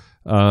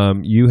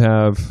 you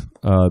have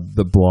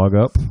the blog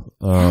up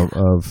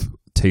of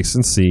Taste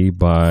and See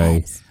by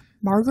Yes.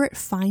 Margaret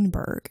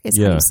Feinberg is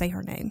how Yeah. you say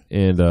her name.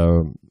 and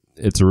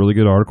it's a really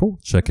good article.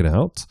 Check it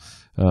out.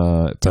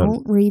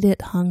 Don't read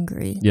it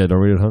hungry. Yeah, don't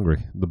read it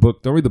hungry.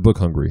 Don't read the book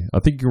hungry. I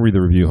think you can read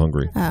the review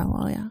hungry. Oh,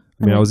 well, yeah.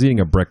 I mean, I was eating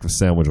a breakfast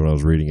sandwich when I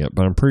was reading it,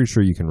 but I'm pretty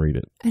sure you can read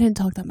it. I didn't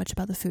talk that much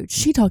about the food.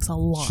 She talks a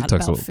lot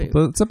about food.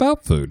 But it's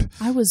about food.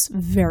 I was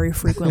very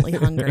frequently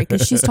hungry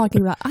because she's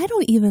talking about, I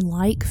don't even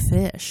like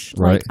fish.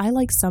 Right. Like, I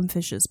like some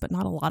fishes, but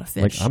not a lot of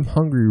Like, fish. I'm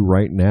hungry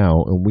right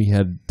now, and we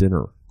had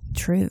dinner.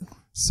 True.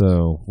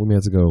 So we may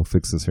have to go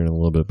fix this here in a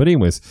little bit. But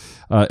anyways,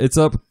 it's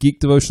up,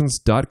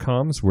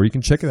 geekdevotions.com is where you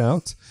can check it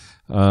out.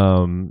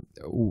 I'm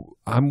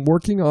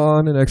working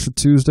on an Extra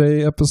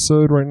Tuesday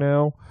episode right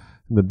now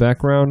in the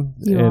background.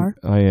 You and are?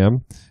 I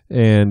am.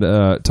 And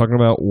talking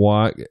about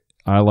why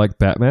I like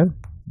Batman.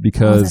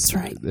 Because that's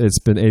right. it's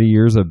been 80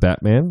 years of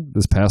Batman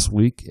this past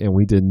week, and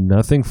we did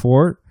nothing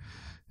for it.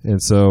 And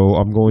so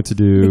I'm going to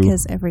do...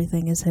 Because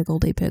everything is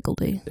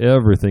higgledy-piggledy.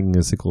 Everything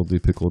is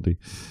hickledy-pickledy.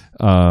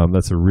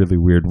 That's a really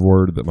weird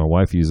word that my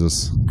wife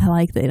uses. I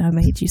like that I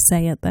made you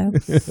say it, though.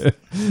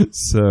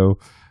 So,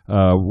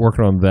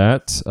 working on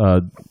that.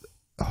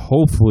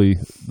 Hopefully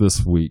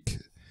this week,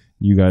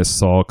 you guys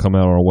saw come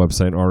out on our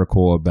website an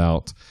article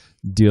about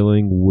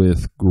dealing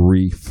with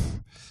grief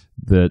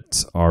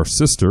that our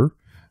sister,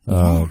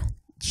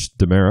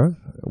 Demara,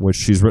 which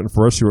she's written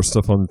for us. She wrote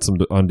stuff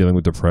on dealing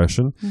with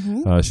depression.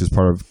 Mm-hmm.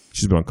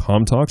 She's been on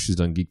Com Talk. She's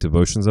done Geek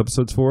Devotions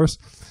episodes for us.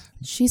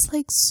 She's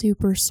like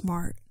super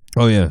smart.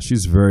 Oh yeah,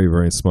 she's very,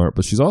 very smart.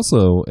 But she's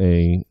also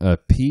a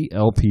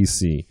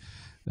PLPC,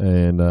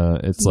 and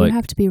it's You like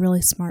have to be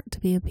really smart to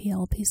be a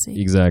PLPC.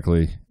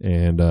 exactly.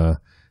 And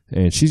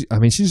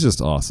she's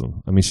just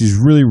awesome. I mean, she's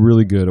really,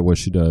 really good at what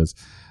she does.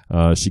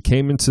 She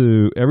came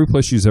into every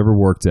place she's ever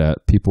worked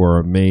at. People are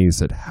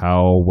amazed at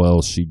how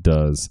well she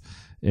does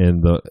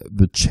and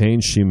the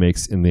change she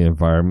makes in the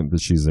environment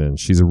that she's in.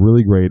 She's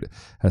really great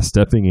at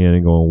stepping in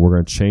and going, we're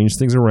going to change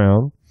things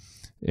around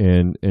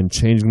and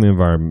changing the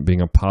environment, being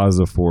a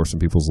positive force in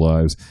people's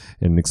lives,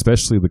 and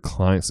especially the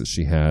clients that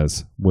she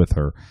has with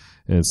her.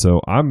 And so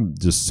I'm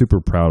just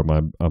super proud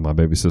of my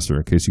baby sister,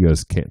 in case you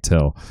guys can't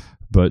tell.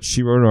 But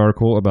she wrote an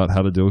article about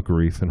how to deal with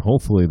grief, and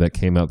hopefully that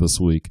came out this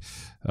week.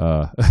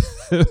 I'm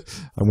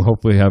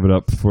hopefully have it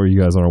up for you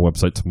guys on our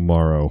website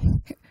tomorrow.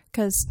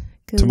 Cause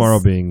Tomorrow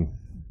being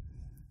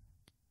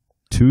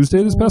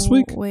Tuesday this past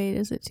week? Wait,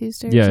 is it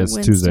Tuesday? Or Yeah, is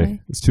it's it Tuesday.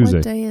 Wednesday? It's Tuesday.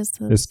 What day is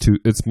this?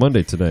 It's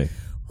Monday today.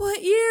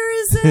 What year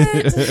is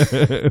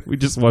it? We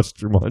just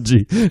watched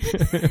Jumanji.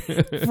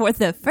 For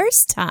the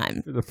first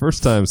time. The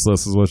first time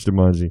Celeste has watched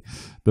Jumanji.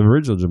 The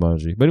original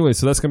Jumanji. But anyway,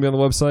 so that's going to be on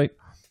the website.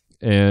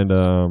 And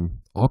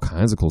all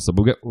kinds of cool stuff.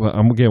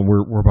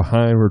 We're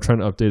behind. We're trying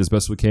to update as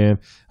best we can.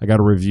 I got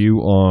a review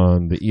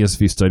on the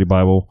ESV Study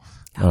Bible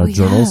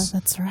journals. Yeah,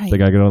 that's right. They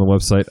got to get on the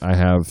website. I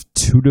have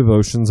 2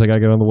 devotions I got to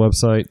get on the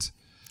website.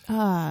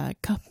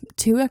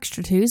 2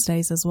 extra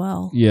Tuesdays as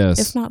well. Yes.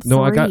 If not 3.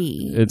 No,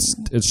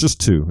 it's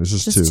just 2. It's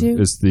just 2.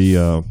 It's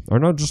the or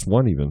not just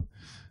 1 even.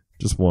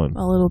 Just 1.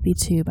 Well, it'll be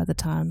 2 by the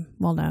time.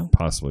 Well, no.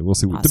 Possibly. We'll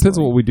see. Possibly. Depends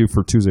on what we do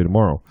for Tuesday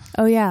tomorrow.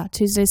 Oh, yeah.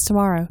 Tuesday's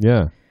tomorrow.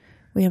 Yeah.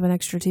 We have an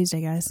extra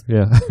Tuesday, guys.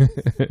 Yeah.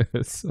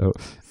 So,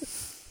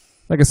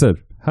 like I said,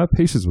 have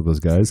patience with us,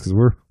 guys, because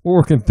we're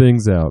working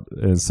things out.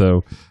 And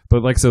so,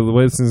 but like I said, the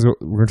way things go,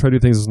 we're going to try to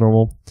do things as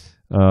normal.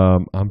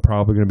 I'm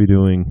probably going to be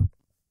doing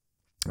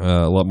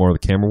a lot more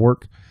of the camera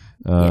work.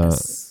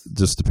 Yes.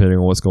 Just depending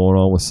on what's going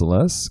on with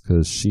Celeste,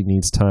 because she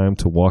needs time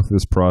to walk through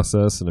this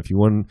process. And if you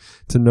want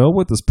to know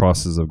what this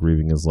process of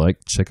grieving is like,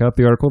 check out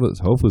the article that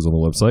hopefully is on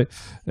the website.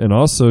 And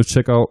also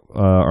check out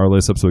our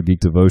latest episode of Geek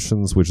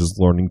Devotions, which is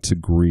Learning to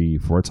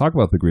Grieve, where I talk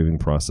about the grieving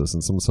process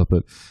and some of the stuff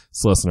that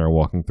Celeste and I are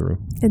walking through.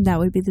 And that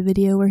would be the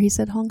video where he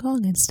said Hong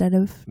Kong instead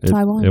of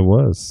Taiwan. It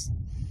was.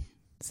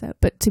 So,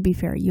 but to be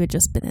fair, you had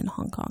just been in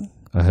Hong Kong.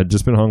 I had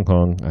just been in Hong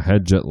Kong. I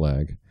had jet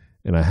lag,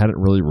 and I hadn't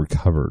really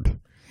recovered.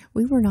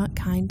 We were not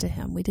kind to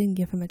him. We didn't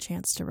give him a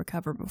chance to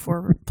recover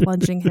before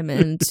plunging him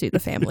into the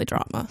family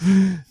drama.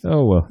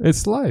 Oh, well,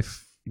 it's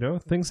life. You know,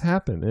 things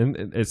happen,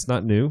 and it's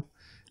not new.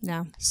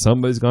 No.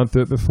 Somebody's gone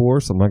through it before,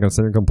 so I'm not going to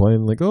sit here and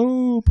complain like,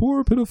 oh,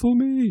 poor, pitiful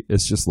me.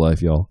 It's just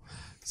life, y'all.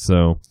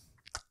 So,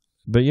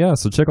 but yeah,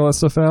 so check all that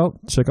stuff out.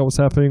 Check out what's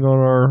happening on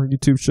our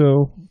YouTube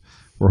show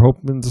we're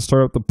hoping to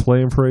start up the Play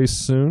and Pray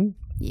soon.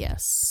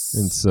 Yes.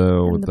 And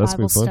so And the that's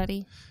Bible going to be fun.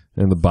 study.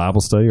 And the Bible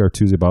study, our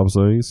Tuesday Bible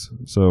studies.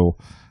 So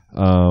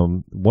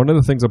one of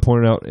the things I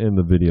pointed out in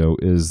the video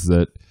is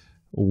that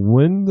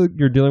when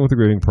you're dealing with the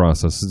grieving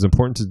process, it's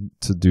important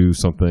to do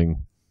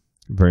something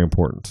very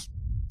important.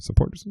 It's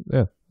important.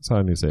 Yeah, that's how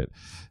I need to say it.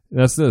 And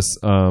that's this.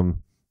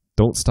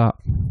 Don't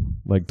stop.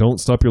 Like, don't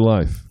stop your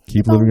life.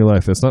 Keep living your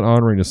life. It's not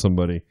honoring to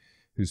somebody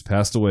who's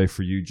passed away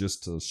for you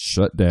just to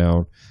shut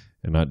down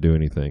and not do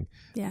anything.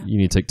 Yeah. You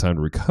need to take time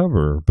to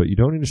recover, but you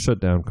don't need to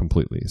shut down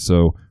completely.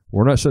 So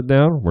we're not shut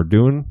down. We're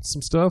doing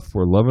some stuff.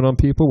 We're loving on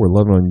people. We're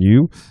loving on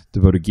you,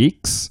 Devoted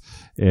Geeks.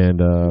 And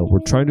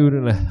we're trying to do it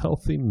in a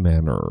healthy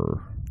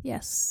manner.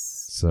 Yes.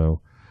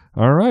 So,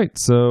 all right.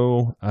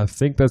 So I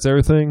think that's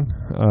everything.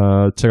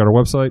 Check out our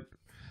website,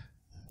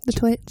 The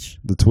Twitch.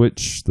 the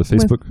Twitch, the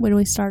Facebook. When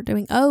we start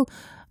doing Hope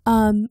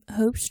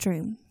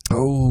Stream,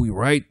 Oh, you're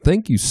right.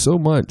 Thank you so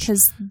much.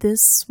 because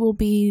this will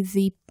be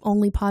the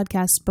only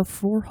podcast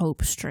before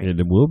Hope Stream.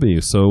 It will be.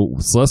 So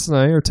Celeste and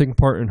I are taking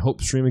part in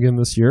Hope Stream again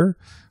this year,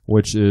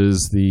 which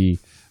is the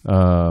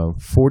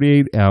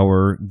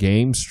 48-hour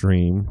game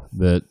stream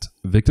that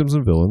Victims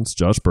and Villains,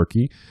 Josh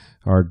Berkey,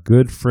 our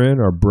good friend,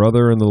 our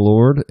brother in the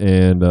Lord,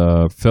 and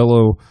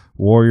fellow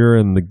warrior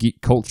in the geek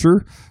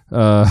culture,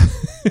 but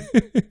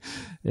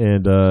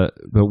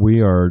we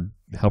are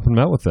helping him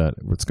out with that.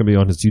 It's going to be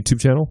on his YouTube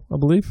channel, I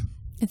believe.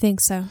 I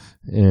think so.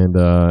 And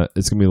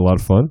it's going to be a lot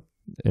of fun.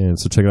 And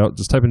so check it out.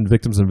 Just type in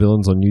Victims and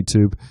Villains on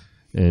YouTube,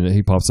 and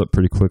he pops up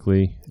pretty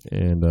quickly.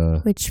 And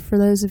Which, for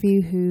those of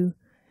you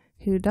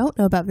who don't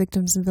know about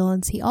Victims and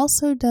Villains, he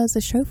also does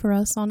a show for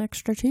us on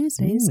Extra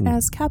Tuesdays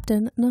as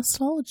Captain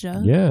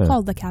Nostalgia,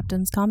 called The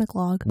Captain's Comic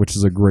Log. which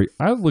is a great.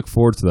 I look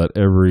forward to that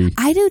every.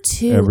 I do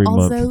too. Every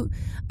Also, month.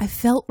 I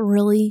felt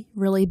really,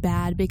 really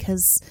bad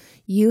because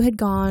you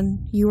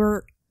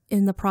were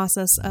in the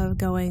process of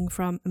going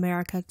from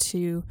America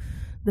to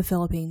the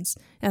Philippines,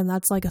 and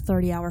that's like a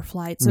 30-hour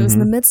flight. So it was in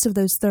the midst of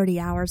those 30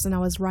 hours, and I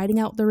was writing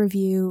out the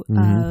review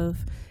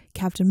of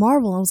Captain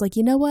Marvel. I was like,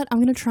 you know what? I'm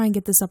going to try and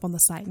get this up on the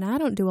site. Now, I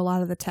don't do a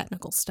lot of the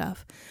technical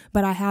stuff,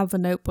 but I have a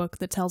notebook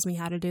that tells me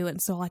how to do it.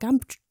 And so, like,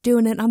 I'm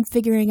doing it, and I'm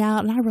figuring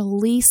out, and I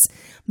release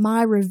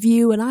my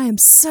review, and I am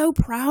so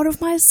proud of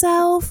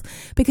myself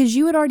because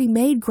you had already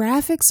made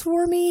graphics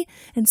for me.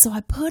 And so I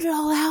put it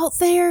all out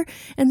there,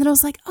 and then I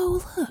was like,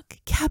 oh, look,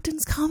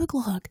 Captain's Comic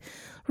Log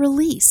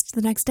released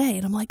the next day.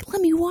 And I'm like, let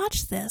me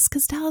watch this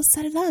because Dallas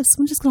set it up. So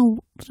I'm just going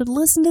to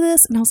listen to this.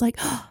 And I was like,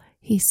 oh,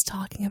 he's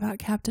talking about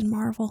Captain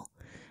Marvel.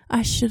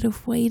 I should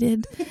have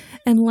waited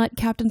and let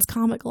Captain's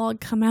Comic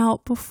Log come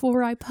out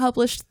before I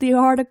published the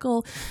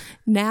article.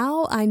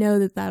 Now I know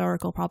that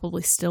article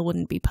probably still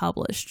wouldn't be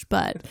published,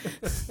 but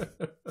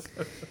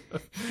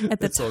at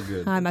the It's all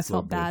good. time I It's all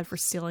felt good. bad for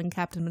stealing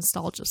Captain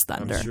Nostalgia's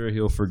thunder. I'm sure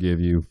he'll forgive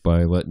you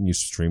by letting you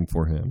stream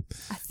for him.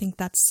 I think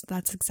that's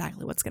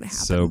exactly what's going to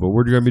happen. So, but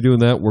we're going to be doing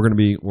that. We're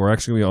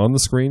actually going to be on the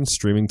screen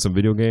streaming some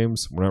video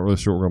games. We're not really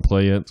sure what we're going to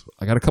play yet.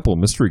 I got a couple of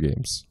mystery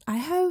games. I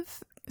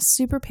have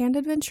Super Panda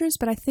Adventures,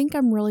 but I think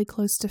I'm really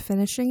close to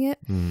finishing it.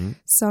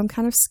 So I'm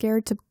kind of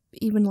scared to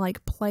even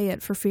like play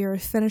it for fear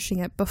of finishing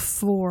it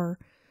before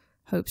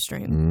Hope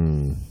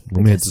Stream.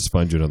 We may have to just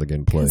find you another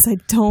game to play. Because I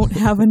don't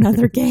have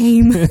another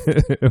game.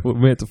 We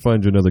may have to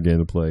find you another game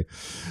to play.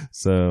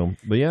 So,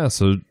 but yeah,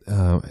 so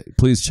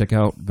please check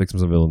out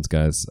Victims and Villains,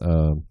 guys.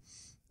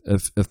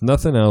 If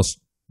nothing else,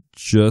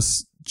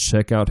 just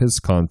check out his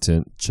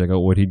content. Check out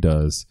what he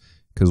does,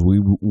 because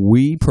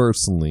we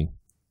personally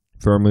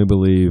firmly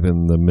believe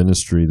in the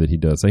ministry that he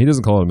does. Now, he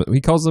doesn't call it.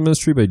 He calls it a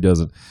ministry, but he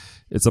doesn't.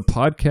 It's a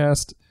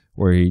podcast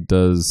where he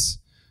does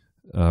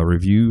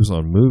reviews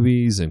on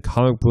movies and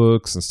comic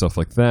books and stuff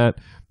like that.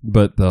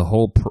 But the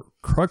whole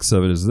crux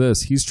of it is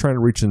this: he's trying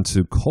to reach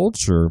into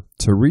culture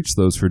to reach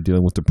those who are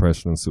dealing with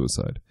depression and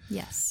suicide.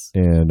 Yes.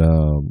 And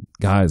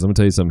guys, I'm gonna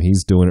tell you something.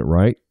 He's doing it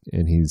right,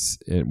 and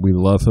we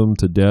love him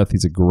to death.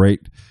 He's a great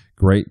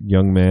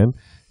young man.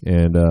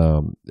 And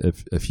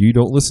if you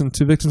don't listen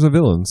to Victims and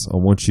Villains, I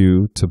want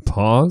you to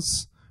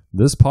pause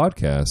this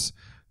podcast,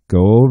 go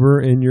over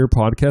in your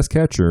podcast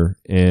catcher,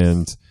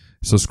 and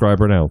subscribe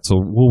right now. So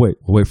we'll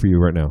wait for you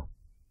right now.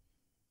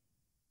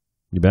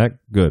 You back?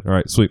 Good. All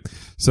right, sweet.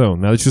 So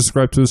now that you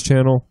subscribe to his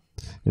channel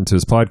and to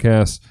his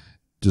podcast,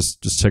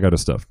 just check out his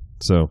stuff.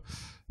 So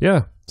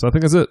yeah, so I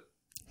think that's it.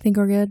 Think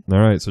we're good. All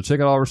right, so check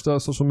out all our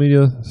stuff: social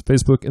media,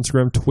 Facebook,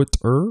 Instagram,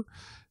 Twitter,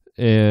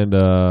 and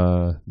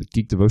the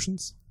Geek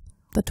Devotions.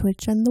 The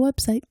Twitch and the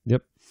website.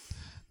 Yep.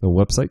 The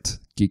website,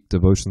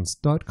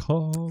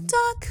 geekdevotions.com.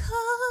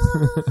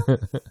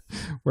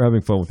 We're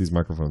having fun with these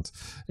microphones.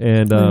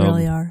 And We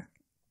really are.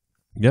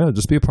 yeah,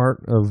 just be a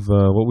part of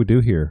what we do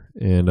here.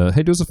 And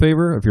hey, do us a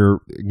favor, if you're,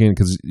 again,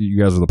 because you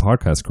guys are the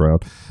podcast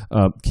crowd,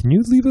 can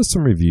you leave us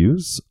some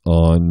reviews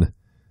on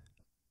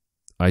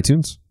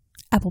iTunes?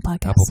 Apple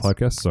Podcasts. Apple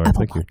Podcasts? Sorry, Apple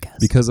thank you. Podcasts.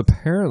 Because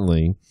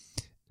apparently,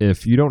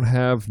 if you don't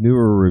have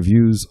newer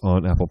reviews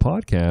on Apple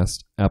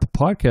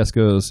Podcast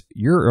goes,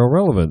 you're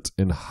irrelevant,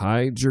 and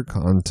hides your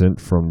content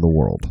from the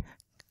world.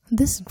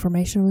 This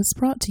information was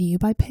brought to you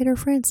by Peter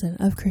Franson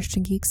of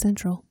Christian Geek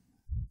Central.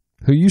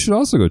 Who you should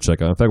also go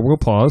check out. In fact, we'll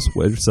pause,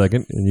 wait a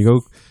second, and you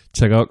go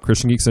check out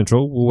Christian Geek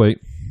Central. We'll wait.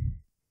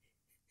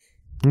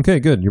 Okay,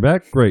 good. You're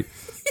back? Great.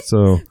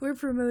 So we're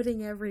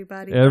promoting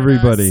everybody.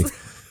 Everybody.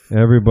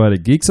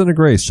 Geeks Under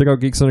Grace. Check out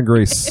Geeks Under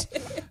Grace.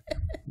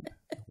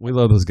 We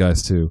love those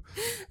guys, too.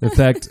 In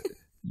fact,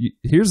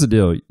 here's the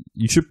deal.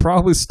 You should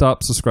probably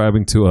stop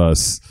subscribing to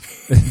us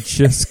and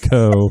just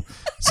go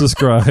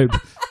subscribe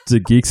to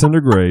Geeks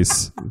Under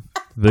Grace,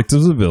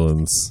 Victims of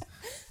Villains,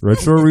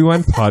 Retro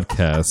Rewind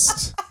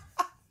Podcast,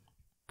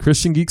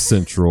 Christian Geek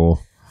Central,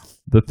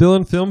 the Fill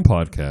and Film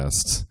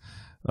Podcast.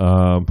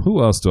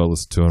 Who else do I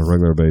listen to on a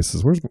regular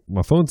basis? Where's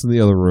my phone's in the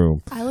other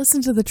room? I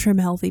listen to the Trim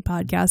Healthy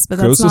podcast, but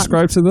go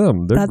subscribe to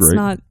them. They're that's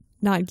great.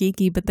 Not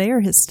geeky, but they are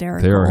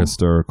hysterical. They are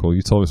hysterical.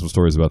 You told me some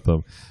stories about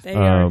them. They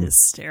are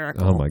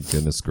hysterical. Oh my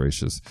goodness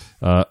gracious!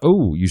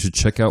 You should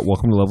check out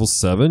Welcome to Level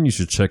 7. You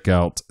should check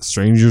out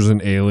Strangers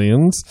and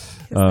Aliens.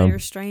 Because they are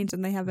strange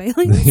and they have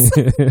aliens.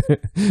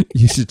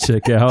 You should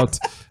check out.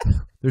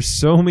 There's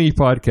so many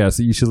podcasts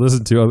that you should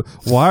listen to.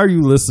 Why are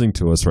you listening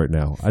to us right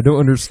now? I don't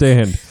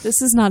understand.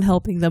 This is not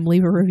helping them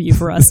leave a review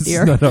for us,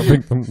 dear. It's not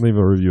helping them leave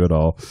a review at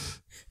all.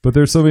 But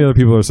there's so many other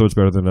people that are so much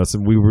better than us,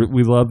 and we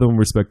love them,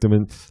 respect them,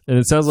 and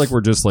it sounds like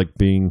we're just like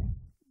being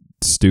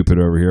stupid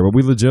over here, but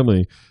we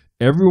legitimately,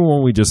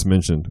 everyone we just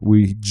mentioned,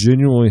 we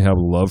genuinely have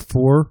love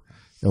for,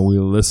 and we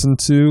listen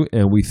to,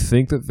 and we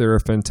think that they're a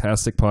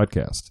fantastic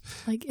podcast.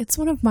 Like, it's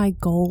one of my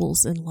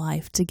goals in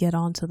life to get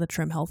onto the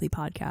Trim Healthy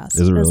podcast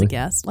Is it really? As a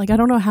guest. Like, I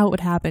don't know how it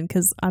would happen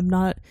because I'm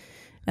not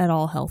at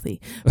all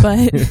healthy,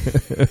 but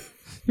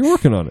you're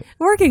working on it.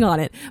 Working on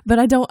it, but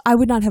I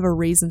would not have a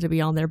reason to be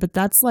on there. But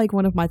that's like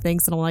one of my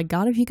things that I'm like,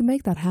 God, if you can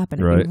make that happen,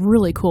 it'd be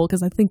really cool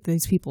because I think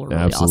these people are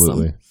really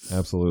awesome.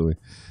 Absolutely.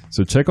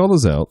 So check all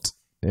those out,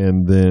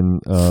 and then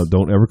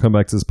don't ever come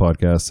back to this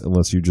podcast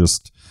unless you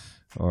just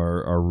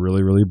are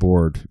really, really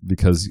bored,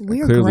 because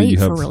we are clearly great you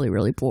have, for really,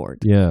 really bored.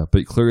 Yeah,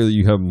 but clearly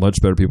you have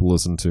much better people to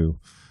listen to,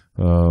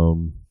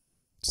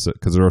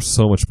 because they are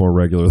so much more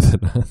regular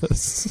than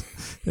us,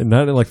 and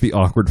not in like the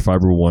awkward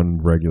Fiber One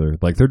regular.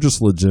 Like, they're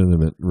just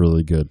legitimate,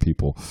 really good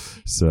people.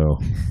 So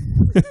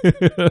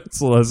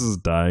Celeste is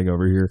dying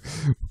over here.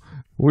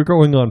 We're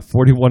going on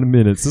 41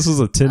 minutes. This was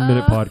a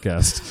 10-minute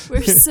podcast.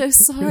 We're so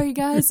sorry,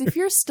 guys. If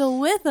you're still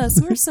with us,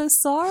 we're so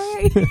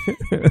sorry.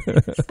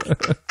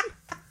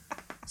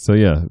 So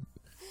yeah,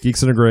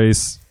 Geeks Under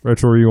Grace,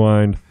 Retro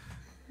Rewind,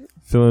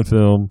 Fill and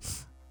Film,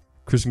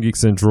 Christian Geek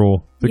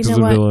Central, Victims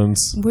of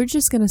Villains. We're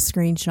just going to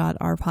screenshot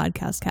our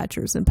podcast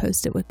catchers and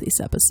post it with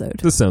this episode.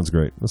 This sounds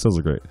great. This sounds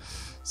great.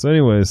 So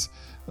anyways,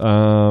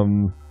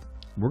 we're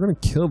going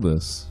to kill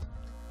this,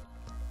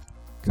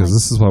 because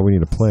this is why we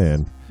need a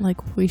plan.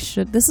 Like, we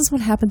should. This is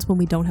what happens when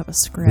we don't have a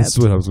script. This is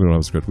what happens when we don't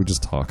have a script. We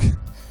just talk.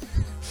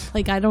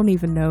 Like, I don't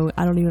even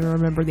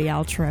remember the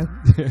outro.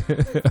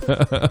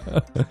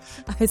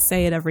 I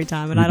say it every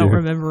time, and I don't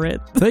remember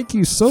it. Thank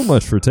you so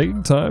much for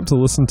taking time to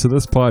listen to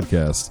this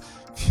podcast.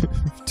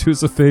 Do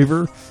us a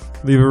favor,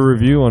 leave a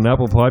review on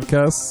Apple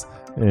Podcasts,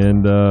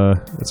 and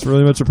it's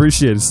really much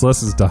appreciated.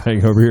 Celeste is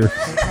dying over here.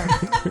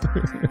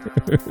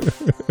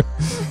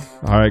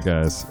 All right,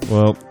 guys.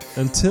 Well,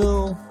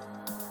 until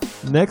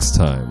next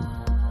time,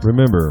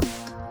 remember,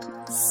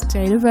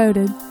 stay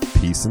devoted.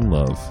 peace and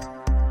love.